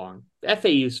season long.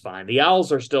 FAU's fine. The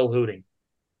Owls are still hooting.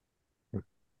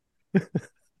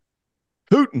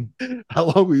 Hooting. How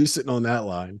long were you sitting on that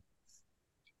line?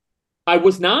 I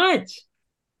was not.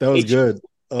 That was good.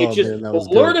 It just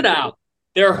blurted out.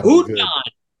 They're hooting on.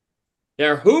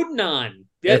 They're hooting on.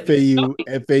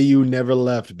 FAU never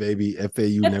left, baby.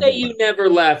 FAU never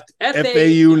left.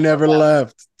 FAU never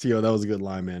left. Tio, that was a good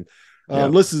line, man.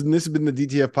 Listen, this has been the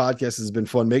DTF podcast. This has been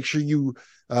fun. Make sure you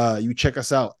check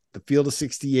us out. The Field of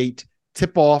 68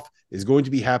 tip-off is going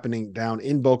to be happening down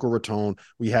in Boca Raton.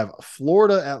 We have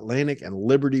Florida Atlantic and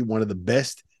Liberty, one of the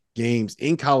best games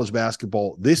in college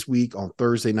basketball this week on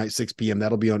Thursday night, 6 p.m.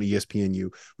 That'll be on ESPNU.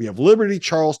 We have Liberty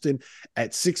Charleston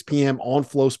at 6 p.m. on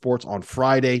Flow Sports on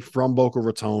Friday from Boca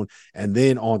Raton. And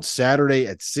then on Saturday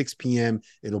at 6 p.m.,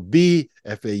 it'll be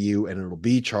FAU and it'll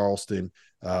be Charleston.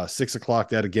 6 o'clock,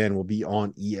 that again will be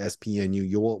on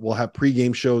ESPNU. We'll have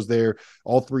pregame shows there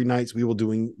all 3 nights. We will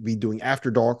be doing After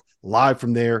Dark live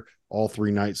from there all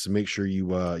 3 nights. So make sure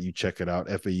you check it out.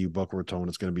 FAU Boca Raton.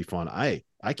 It's going to be fun.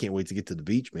 I can't wait to get to the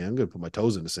beach, man. I'm going to put my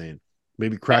toes in the sand.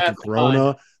 Maybe crack a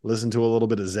Corona, listen to a little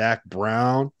bit of Zach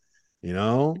Brown, you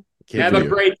know. Have a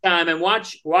great time and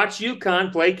watch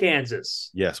UConn play Kansas.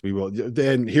 Yes, we will.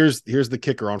 Then here's the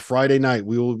kicker. On Friday night,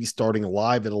 we will be starting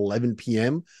live at 11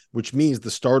 p.m., which means the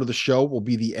start of the show will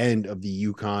be the end of the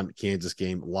UConn-Kansas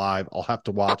game live. I'll have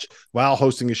to watch while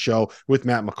hosting a show with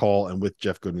Matt McCall and with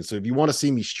Jeff Goodman. So if you want to see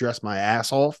me stress my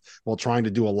ass off while trying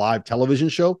to do a live television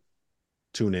show,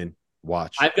 tune in,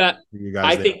 watch.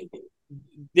 I think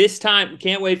this time,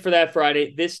 can't wait for that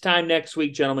Friday. This time next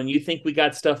week, gentlemen, you think we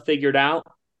got stuff figured out?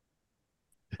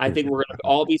 I think we're going to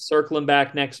all be circling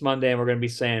back next Monday, and we're going to be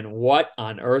saying, what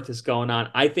on earth is going on?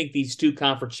 I think these 2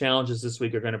 conference challenges this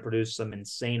week are going to produce some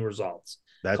insane results.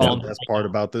 That's the best part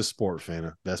about this sport,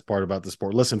 Fanta. Best part about the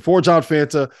sport. Listen, for John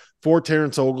Fanta, for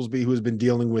Terrence Oglesby, who has been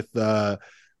dealing with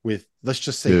let's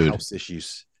just say house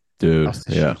issues.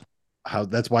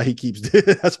 That's why he keeps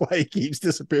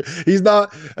disappearing. He's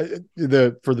not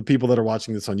for the people that are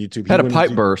watching this on YouTube. Had a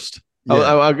pipe burst. Yeah.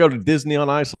 I'll go to Disney on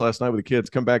Ice last night with the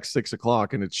kids, come back 6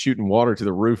 o'clock, and it's shooting water to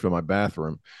the roof in my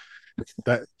bathroom.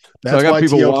 That's so I got why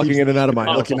people T.O. walking in and out of my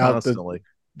house constantly.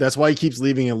 That's why he keeps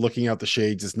leaving and looking out the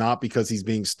shades. It's not because he's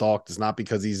being stalked. It's not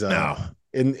because he's in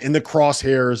the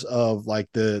crosshairs of like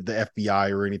the FBI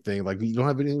or anything. Like, you don't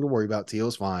have anything to worry about.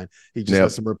 T.O.'s fine. He just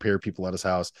has some repair people at his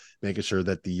house, making sure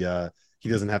that he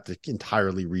doesn't have to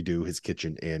entirely redo his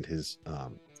kitchen and his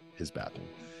bathroom.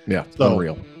 Yeah, so,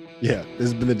 unreal. Yeah,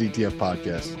 this has been the DTF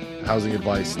podcast. Housing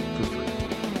advice for free.